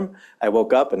some time. I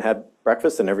woke up and had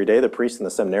breakfast, and every day the priests and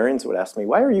the seminarians would ask me,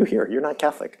 "Why are you here? You're not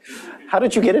Catholic. How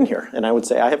did you get in here?" And I would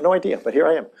say, "I have no idea, but here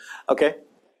I am." Okay?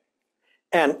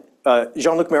 And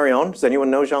Jean-Luc Marion, does anyone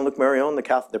know Jean-Luc Marion,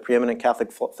 the preeminent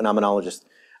Catholic phenomenologist?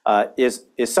 Is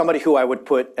somebody who I would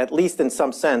put, at least in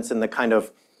some sense, in the kind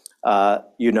of,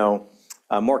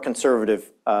 more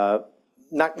conservative,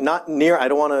 not near, I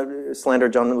don't want to slander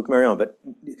Jean-Luc Marion, but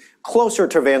closer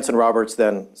to Vance and Roberts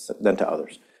than to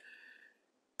others.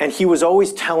 And he was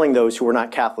always telling those who were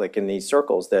not Catholic in these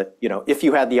circles that, if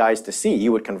you had the eyes to see,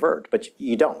 you would convert, but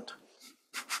you don't.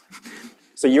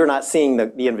 So you're not seeing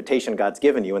the invitation God's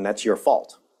given you, and that's your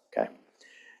fault.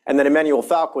 And then Emmanuel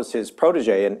Falk was his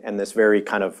protege and this very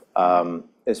kind of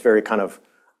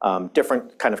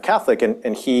different kind of Catholic,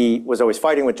 and he was always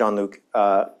fighting with Jean-Luc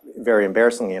very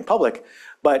embarrassingly in public,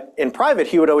 but in private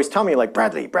he would always tell me, like,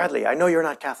 Bradley, I know you're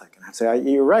not Catholic. And I'd say,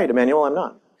 "You're right, Emmanuel, I'm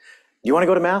not. Do you want to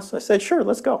go to Mass?" And I said, "Sure,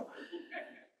 let's go."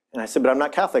 And I said, "But I'm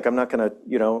not Catholic. I'm not going to,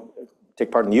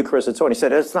 take part in the Eucharist and so on." He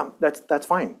said, that's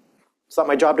fine. It's not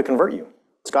my job to convert you.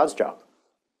 It's God's job."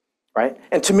 Right?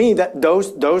 And to me, that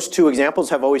those two examples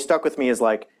have always stuck with me as,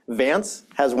 like, Vance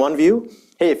has one view.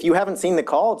 Hey, if you haven't seen the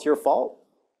call, it's your fault.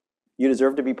 You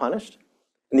deserve to be punished.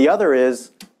 And the other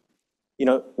is,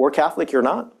 we're Catholic, you're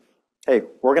not. Hey,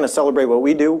 we're going to celebrate what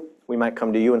we do. We might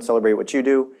come to you and celebrate what you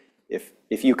do.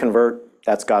 If you convert,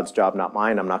 that's God's job, not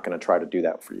mine. I'm not going to try to do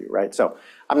that for you, right? So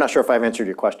I'm not sure if I've answered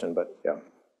your question, but yeah.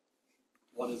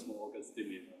 One is more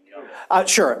Augustinian.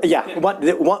 Sure, yeah.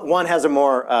 One has a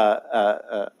more,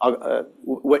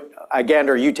 what I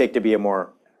gander you take to be a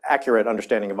more accurate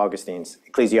understanding of Augustine's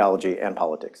ecclesiology and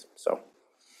politics. So,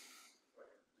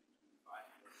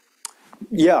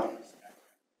 yeah.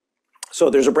 So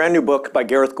there's a brand new book by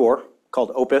Gareth Gore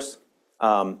called Opus.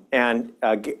 And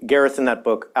Gareth in that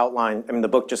book outlined, the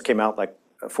book just came out like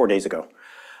 4 days ago.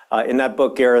 In that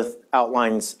book, Gareth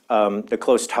outlines the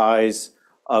close ties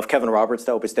of Kevin Roberts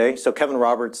to Opus Dei. So Kevin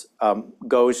Roberts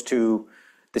goes to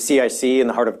the CIC in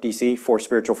the heart of DC for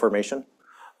spiritual formation.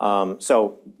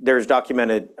 So there's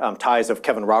documented ties of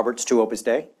Kevin Roberts to Opus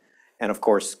Dei. and of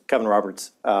course, Kevin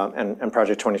Roberts and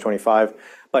Project 2025.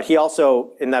 But he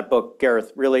also, in that book,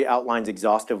 Gareth, really outlines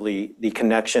exhaustively the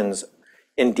connections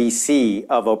in DC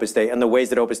of Opus Dei and the ways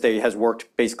that Opus Dei has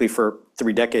worked basically for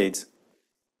 3 decades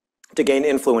to gain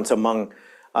influence among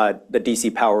the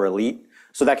DC power elite.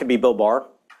 So that could be Bill Barr,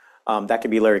 that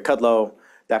could be Larry Kudlow,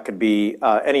 that could be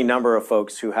any number of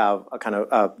folks who have a kind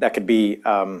of, that could be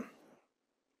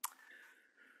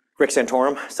Rick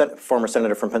Santorum, former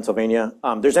senator from Pennsylvania.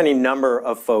 There's any number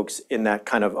of folks in that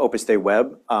kind of Opus Dei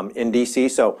web in DC.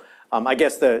 So I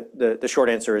guess the short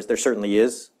answer is there certainly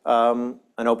is an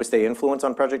Opus Dei influence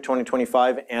on Project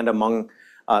 2025 and among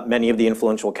many of the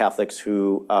influential Catholics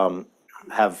who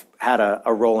have had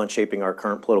a role in shaping our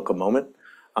current political moment.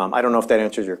 I don't know if that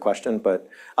answers your question, but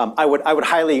I would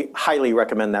highly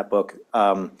recommend that book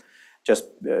just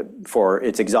for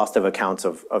its exhaustive accounts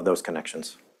of those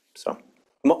connections. So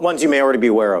ones you may already be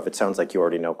aware of. It sounds like you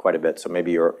already know quite a bit, so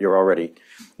maybe you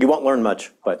won't learn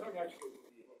much, but.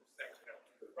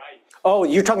 Oh,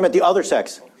 you're talking about the other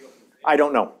sects? I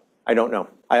don't know.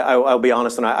 I'll be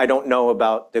honest, and I don't know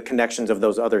about the connections of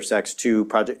those other sects to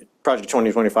Project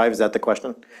 2025. Is that the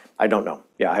question? I don't know.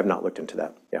 Yeah, I have not looked into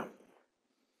that. Yeah.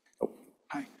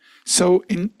 Hi. So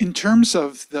in terms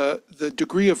of the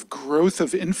degree of growth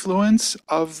of influence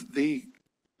of the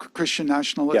Christian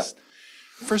nationalists,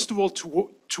 first of all,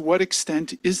 to what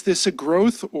extent is this a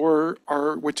growth, or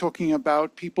are we talking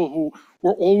about people who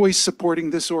were always supporting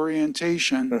this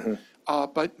orientation,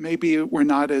 but maybe were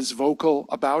not as vocal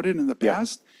about it in the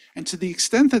past? And to the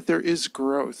extent that there is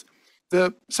growth,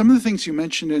 some of the things you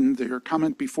mentioned in your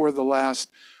comment before the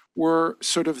last were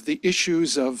sort of the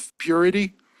issues of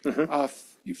purity,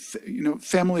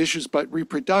 family issues, but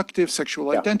reproductive, sexual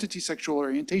identity, sexual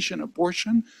orientation,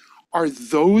 abortion. Are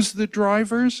those the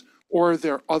drivers, or are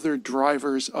there other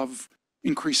drivers of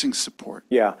increasing support?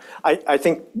 Yeah, I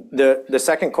think the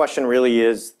second question really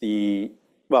is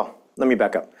well, let me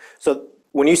back up. So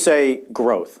when you say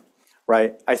growth,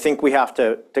 right, I think we have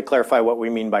to clarify what we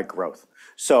mean by growth.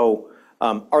 So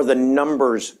are the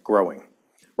numbers growing,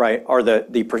 right?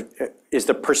 Is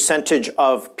the percentage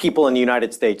of people in the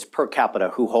United States per capita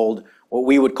who hold what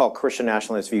we would call Christian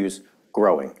nationalist views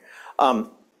growing?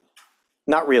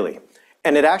 Not really.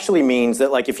 And it actually means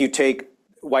that, like, if you take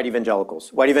white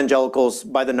evangelicals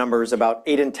by the numbers, about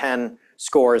 8 in 10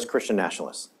 score as Christian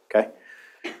nationalists, okay?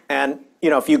 And,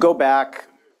 if you go back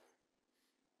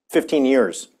 15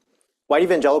 years, white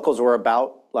evangelicals were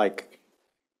about like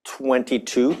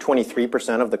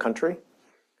 23% of the country.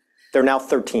 They're now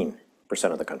 13%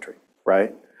 of the country,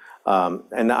 right?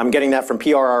 And I'm getting that from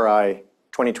PRRI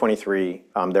 2023,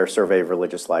 their survey of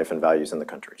religious life and values in the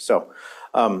country. So,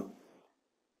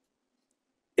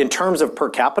 in terms of per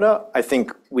capita, I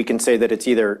think we can say that it's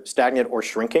either stagnant or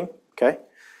shrinking, okay?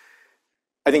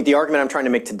 I think the argument I'm trying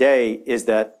to make today is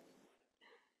that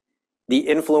the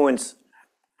influence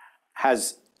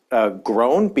has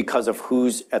grown because of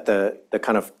who's at the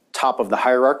kind of top of the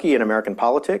hierarchy in American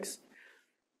politics,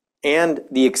 and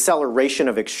the acceleration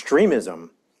of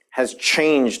extremism has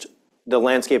changed the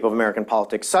landscape of American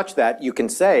politics such that you can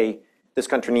say this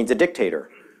country needs a dictator.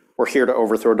 We're here to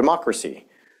overthrow democracy,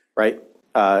 right?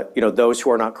 Those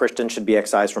who are not Christian should be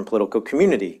excised from political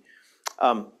community.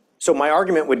 So my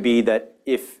argument would be that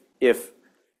if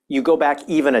you go back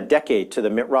even a decade to the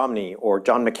Mitt Romney or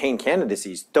John McCain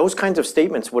candidacies, those kinds of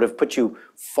statements would have put you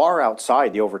far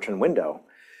outside the Overton window.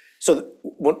 So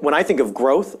when I think of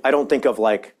growth, I don't think of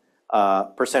like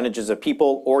percentages of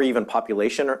people or even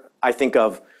population. I think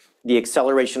of the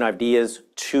acceleration of ideas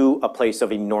to a place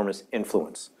of enormous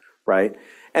influence, right?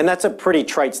 And that's a pretty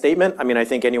trite statement. I mean, I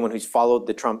think anyone who's followed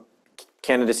the Trump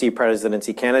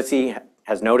presidency candidacy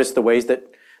has noticed the ways that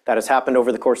has happened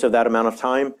over the course of that amount of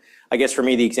time. I guess for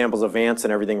me, the examples of Vance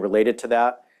and everything related to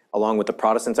that, along with the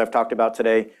Protestants I've talked about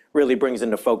today, really brings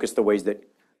into focus the ways that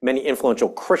many influential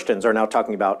Christians are now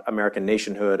talking about American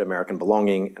nationhood, American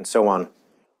belonging, and so on.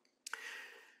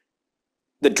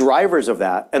 The drivers of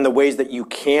that and the ways that you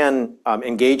can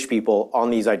engage people on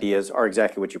these ideas are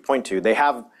exactly what you point to. They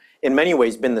have, in many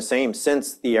ways, been the same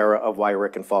since the era of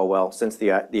Weyrich and Falwell, since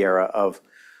the era of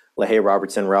LaHaye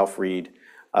Robertson, Ralph Reed,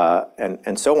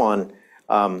 and so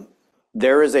on.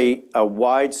 There is a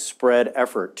widespread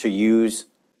effort to use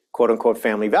quote-unquote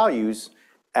family values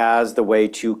as the way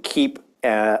to keep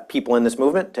people in this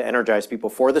movement, to energize people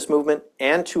for this movement,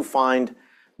 and to find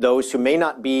those who may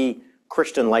not be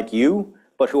Christian like you,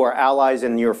 but who are allies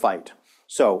in your fight.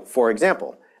 So, for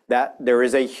example, that there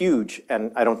is a huge,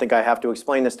 and I don't think I have to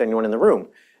explain this to anyone in the room,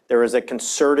 there is a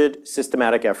concerted,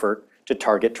 systematic effort to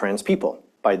target trans people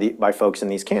by folks in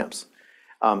these camps.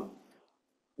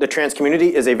 the trans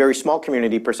community is a very small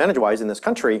community percentage-wise in this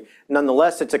country.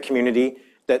 Nonetheless, it's a community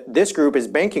that this group is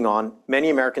banking on. Many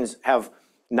Americans have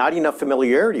not enough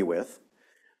familiarity with,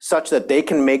 such that they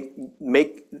can make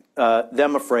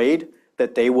them afraid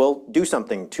that they will do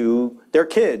something to their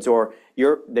kids, or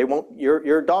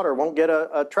your daughter won't get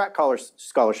a track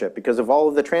scholarship because of all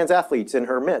of the trans athletes in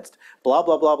her midst, blah,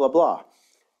 blah, blah, blah, blah.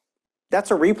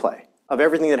 That's a replay of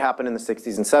everything that happened in the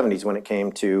 60s and 70s when it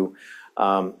came to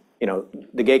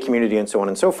the gay community and so on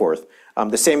and so forth.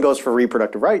 The same goes for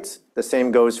reproductive rights. The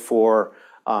same goes for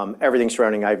everything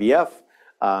surrounding IVF.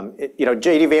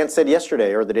 JD Vance said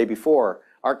yesterday or the day before,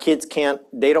 our kids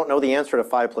they don't know the answer to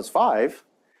 5 + 5,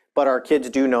 but our kids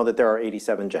do know that there are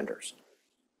 87 genders.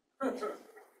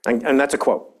 And that's a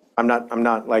quote. I'm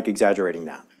not like exaggerating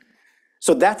that.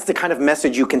 So that's the kind of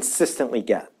message you consistently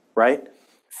get, right?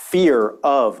 Fear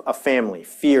of a family,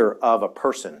 fear of a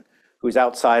person who's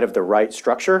outside of the right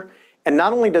structure. And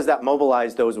not only does that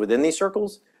mobilize those within these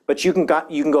circles, but you can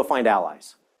go find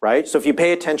allies, right? So if you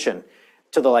pay attention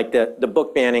to the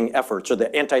book banning efforts or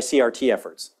the anti-CRT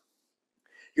efforts,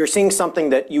 you're seeing something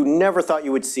that you never thought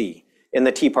you would see in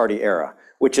the Tea Party era,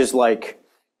 which is like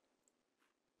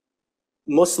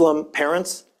Muslim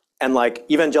parents and like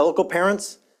evangelical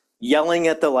parents yelling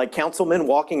at the councilmen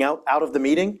walking out of the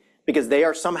meeting because they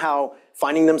are somehow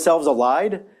finding themselves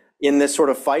allied in this sort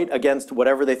of fight against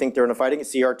whatever they think they're in a fight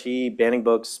against, CRT, banning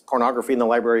books, pornography in the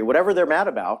library, whatever they're mad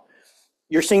about.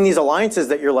 You're seeing these alliances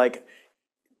that you're like,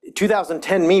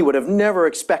 2010 me would have never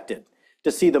expected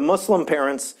to see the Muslim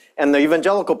parents and the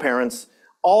evangelical parents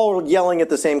all yelling at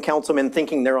the same councilman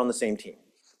thinking they're on the same team.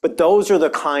 But those are the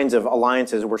kinds of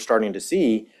alliances we're starting to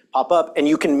see pop up, and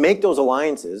you can make those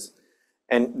alliances,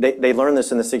 and they learned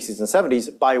this in the 60s and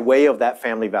 70s, by way of that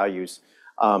family values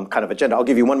kind of agenda. I'll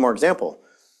give you one more example.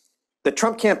 The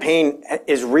Trump campaign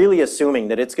is really assuming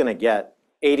that it's gonna get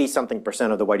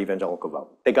 80-something% of the white evangelical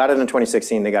vote. They got it in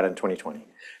 2016, they got it in 2020.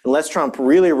 Unless Trump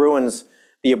really ruins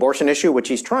the abortion issue, which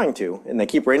he's trying to, and they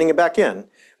keep reining it back in,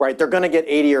 right? They're gonna get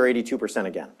 80 or 82%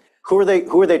 again. Who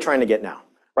are they trying to get now,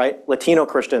 right? Latino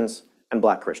Christians and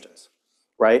Black Christians,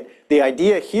 right? The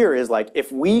idea here is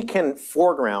if we can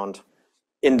foreground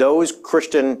in those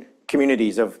Christian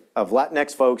communities of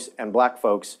Latinx folks and Black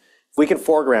folks, if we can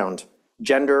foreground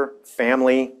gender,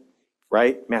 family,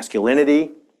 right,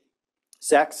 masculinity,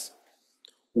 sex,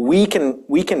 we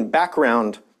can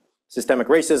background systemic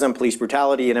racism, police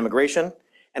brutality, and immigration,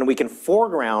 and we can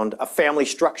foreground a family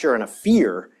structure and a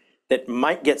fear that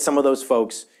might get some of those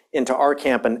folks into our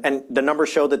camp, and the numbers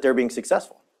show that they're being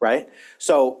successful, right?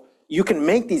 So you can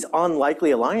make these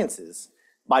unlikely alliances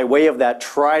by way of that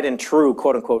tried and true,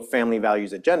 quote unquote, family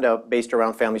values agenda based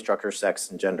around family structure,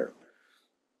 sex, and gender.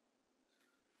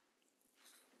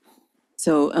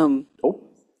 So,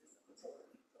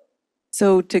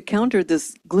 so to counter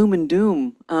this gloom and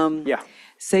doom,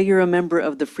 say you're a member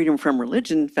of the Freedom from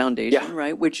Religion Foundation,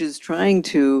 right, which is trying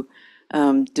to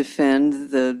defend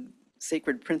the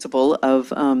sacred principle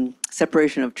of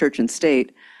separation of church and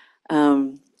state.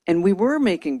 And we were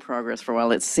making progress for a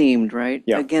while, it seemed, right,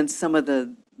 against some of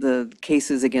the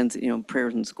cases against,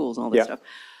 prayers in schools, all this stuff.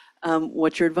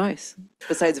 What's your advice,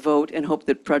 besides vote and hope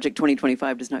that Project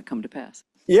 2025 does not come to pass?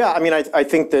 Yeah, I mean, I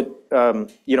think that,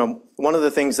 one of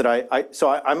the things that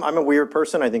I'm a weird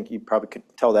person. I think you probably could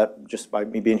tell that just by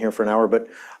me being here for an hour, but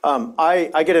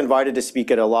I get invited to speak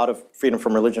at a lot of Freedom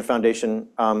from Religion Foundation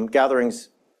gatherings,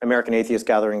 American atheist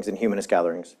gatherings, and humanist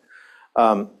gatherings.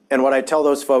 And what I tell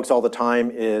those folks all the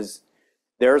time is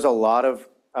there's a lot of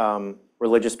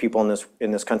religious people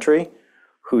in this country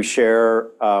who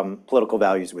share political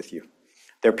values with you.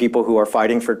 There are people who are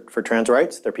fighting for trans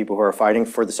rights. There are people who are fighting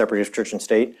for the separation of church and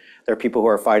state. There are people who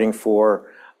are fighting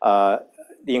for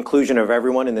the inclusion of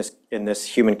everyone in this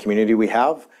human community we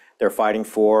have. They're fighting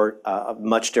for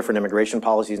much different immigration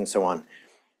policies and so on.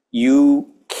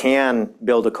 You can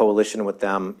build a coalition with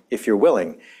them if you're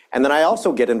willing. And then I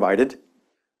also get invited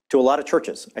to a lot of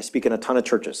churches. I speak in a ton of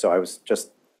churches. So I was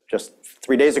just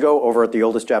 3 days ago over at the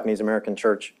oldest Japanese American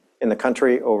church in the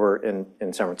country over in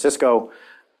San Francisco.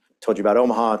 Told you about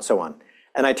Omaha and so on.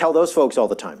 And I tell those folks all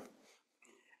the time,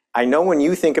 I know when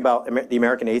you think about the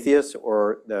American atheists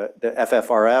or the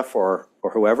FFRF or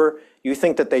whoever, you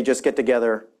think that they just get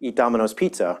together, eat Domino's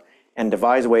pizza, and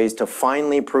devise ways to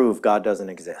finally prove God doesn't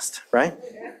exist, right?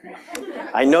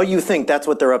 I know you think that's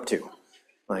what they're up to.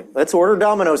 Like, let's order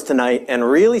Domino's tonight and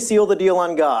really seal the deal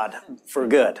on God for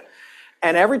good.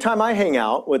 And every time I hang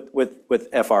out with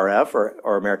FRF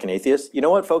or American atheists, you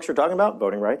know what folks are talking about?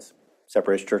 Voting rights,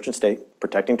 separation of church and state,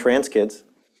 protecting trans kids,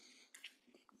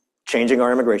 changing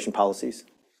our immigration policies.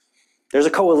 There's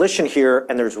a coalition here,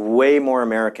 and there's way more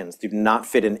Americans who do not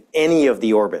fit in any of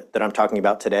the orbit that I'm talking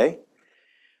about today.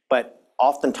 But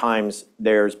oftentimes,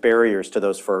 there's barriers to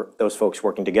those folks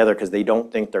working together because they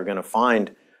don't think they're going to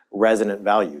find resonant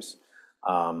values.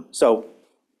 So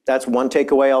that's one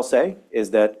takeaway I'll say,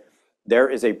 is that there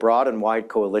is a broad and wide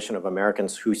coalition of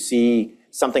Americans who see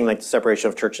something like the separation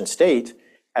of church and state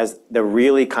as the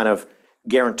really kind of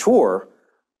guarantor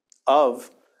of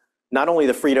not only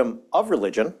the freedom of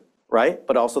religion, right,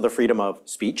 but also the freedom of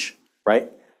speech,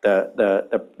 right,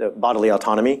 the bodily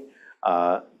autonomy,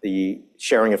 the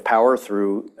sharing of power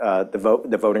through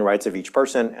the voting rights of each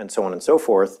person, and so on and so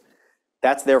forth.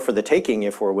 That's there for the taking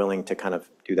if we're willing to kind of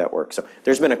do that work. So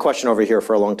there's been a question over here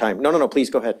for a long time. No,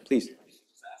 please go ahead, please.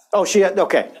 Oh, she had,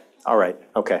 okay, all right,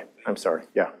 okay, I'm sorry,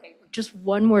 yeah. Just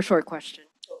one more short question.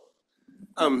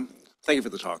 Thank you for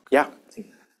the talk. Yeah.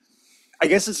 I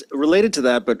guess it's related to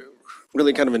that, but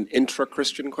really kind of an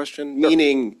intra-Christian question,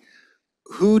 meaning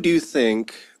who do you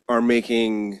think are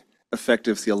making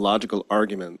effective theological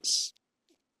arguments,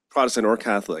 Protestant or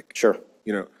Catholic? Sure.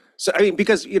 So, I mean,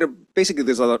 because, basically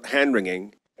there's a lot of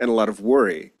hand-wringing and a lot of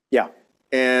worry. Yeah.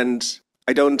 And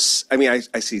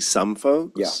I see some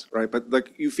folks, right? But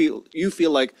like you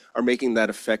feel like are making that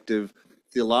effective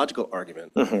theological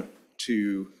argument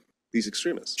to these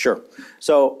extremists. Sure.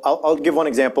 So I'll give one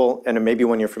example, and it may be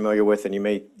one you're familiar with, and you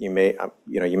may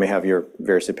have your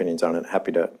various opinions on it.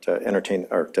 Happy to entertain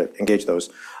or to engage those.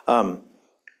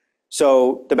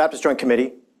 So the Baptist Joint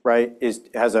Committee, right,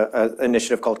 has an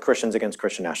initiative called Christians Against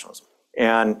Christian Nationalism,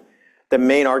 and the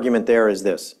main argument there is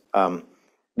this: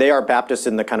 they are Baptists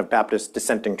in the kind of Baptist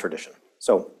dissenting tradition.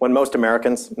 So when most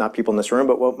Americans, not people in this room,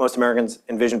 but what most Americans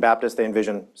envision Baptist, they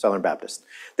envision Southern Baptist.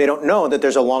 They don't know that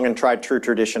there's a long and tried true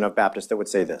tradition of Baptists that would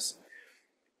say this: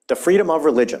 the freedom of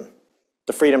religion,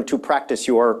 the freedom to practice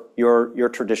your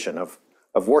tradition of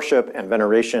worship and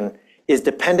veneration is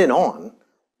dependent on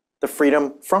the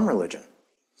freedom from religion.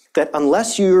 That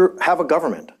unless you have a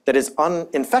government that is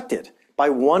uninfected by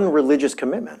one religious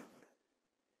commitment,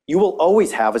 you will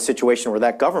always have a situation where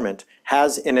that government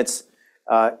has in its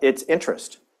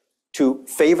interest to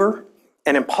favor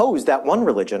and impose that one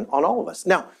religion on all of us.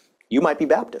 Now, you might be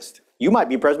Baptist, you might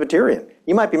be Presbyterian,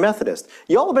 you might be Methodist.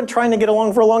 You all have been trying to get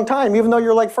along for a long time, even though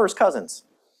you're like first cousins,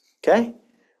 okay?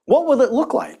 What will it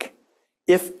look like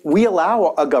if we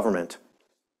allow a government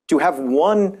to have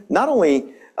one, not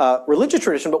only religious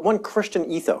tradition, but one Christian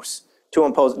ethos to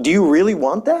impose? Do you really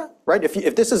want that, right?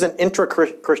 If this is an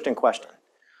intra-Christian question,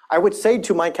 I would say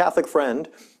to my Catholic friend,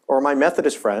 or my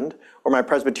Methodist friend, or my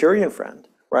Presbyterian friend,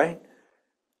 right?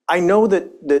 I know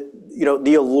that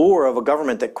the allure of a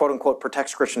government that quote unquote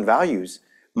protects Christian values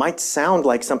might sound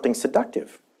like something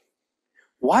seductive.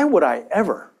 Why would I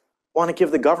ever want to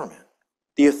give the government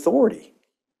the authority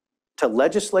to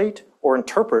legislate or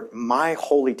interpret my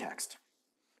holy text?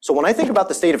 So when I think about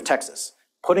the state of Texas,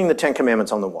 putting the 10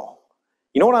 Commandments on the wall,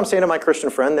 you know what I'm saying to my Christian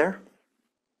friend there?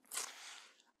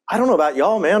 I don't know about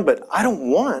y'all, man, but I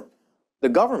don't want the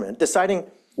government deciding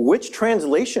which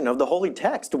translation of the holy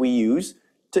text we use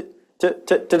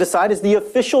to decide is the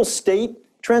official state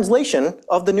translation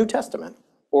of the New Testament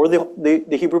or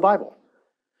the Hebrew Bible.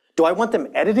 Do I want them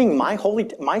editing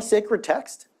my sacred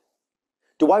text?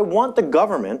 Do I want the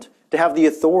government to have the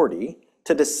authority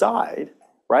to decide,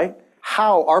 right,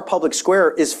 how our public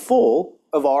square is full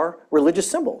of our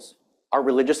religious symbols, our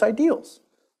religious ideals,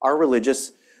 our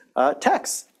religious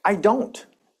texts? I don't.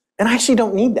 And I actually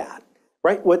don't need that,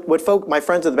 right? What my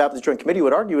friends of the Baptist Joint Committee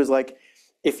would argue is like,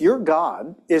 if your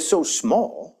God is so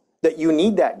small that you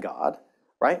need that God,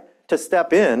 right, to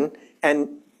step in and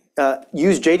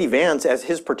use JD Vance as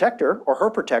his protector or her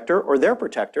protector or their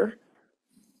protector,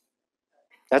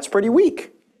 that's pretty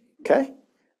weak, okay?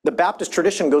 The Baptist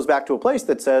tradition goes back to a place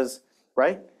that says,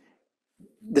 right,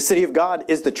 the city of God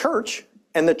is the church,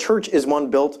 and the church is one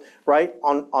built, right,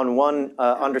 on one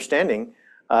understanding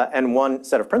and one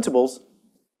set of principles.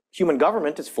 Human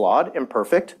government is flawed,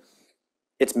 imperfect,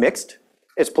 it's mixed,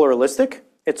 it's pluralistic,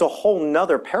 it's a whole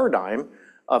nother paradigm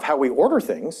of how we order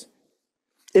things.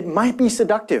 It might be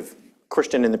seductive,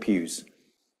 Christian in the pews,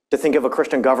 to think of a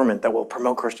Christian government that will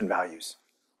promote Christian values.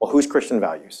 Well, whose Christian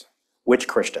values? Which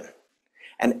Christian?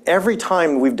 And every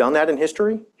time we've done that in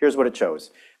history, here's what it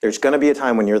shows. There's going to be a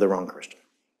time when you're the wrong Christian.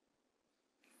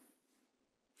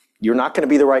 You're not going to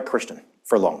be the right Christian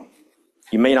for long.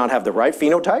 You may not have the right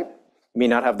phenotype. You may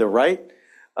not have the right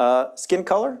skin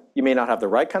color. You may not have the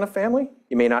right kind of family.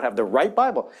 You may not have the right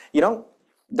Bible.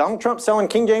 Donald Trump's selling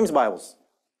King James Bibles.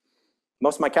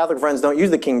 Most of my Catholic friends don't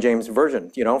use the King James Version,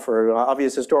 for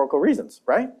obvious historical reasons,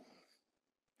 right?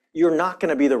 You're not going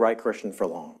to be the right Christian for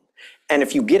long. And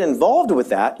if you get involved with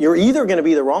that, you're either going to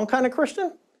be the wrong kind of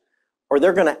Christian, or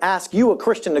they're going to ask you, a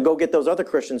Christian, to go get those other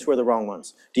Christians who are the wrong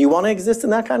ones. Do you want to exist in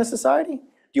that kind of society?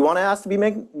 Do you want to ask to be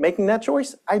making that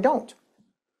choice? I don't.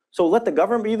 So let the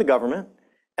government be the government,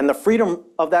 and the freedom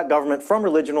of that government from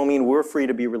religion will mean we're free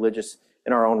to be religious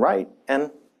in our own right,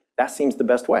 and that seems the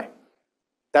best way.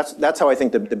 That's how I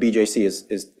think the BJC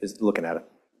is looking at it.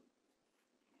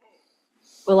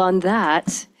 Well, on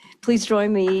that, please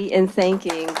join me in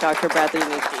thanking Dr. Bradley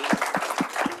Onishi.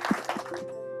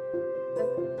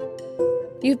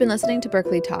 You've been listening to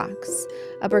Berkeley Talks,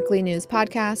 a Berkeley News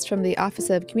podcast from the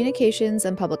Office of Communications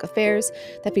and Public Affairs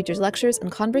that features lectures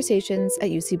and conversations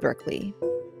at UC Berkeley.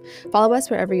 Follow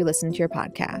us wherever you listen to your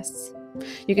podcasts.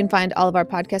 You can find all of our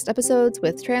podcast episodes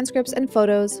with transcripts and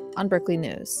photos on Berkeley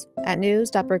News at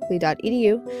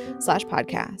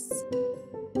news.berkeley.edu/podcasts.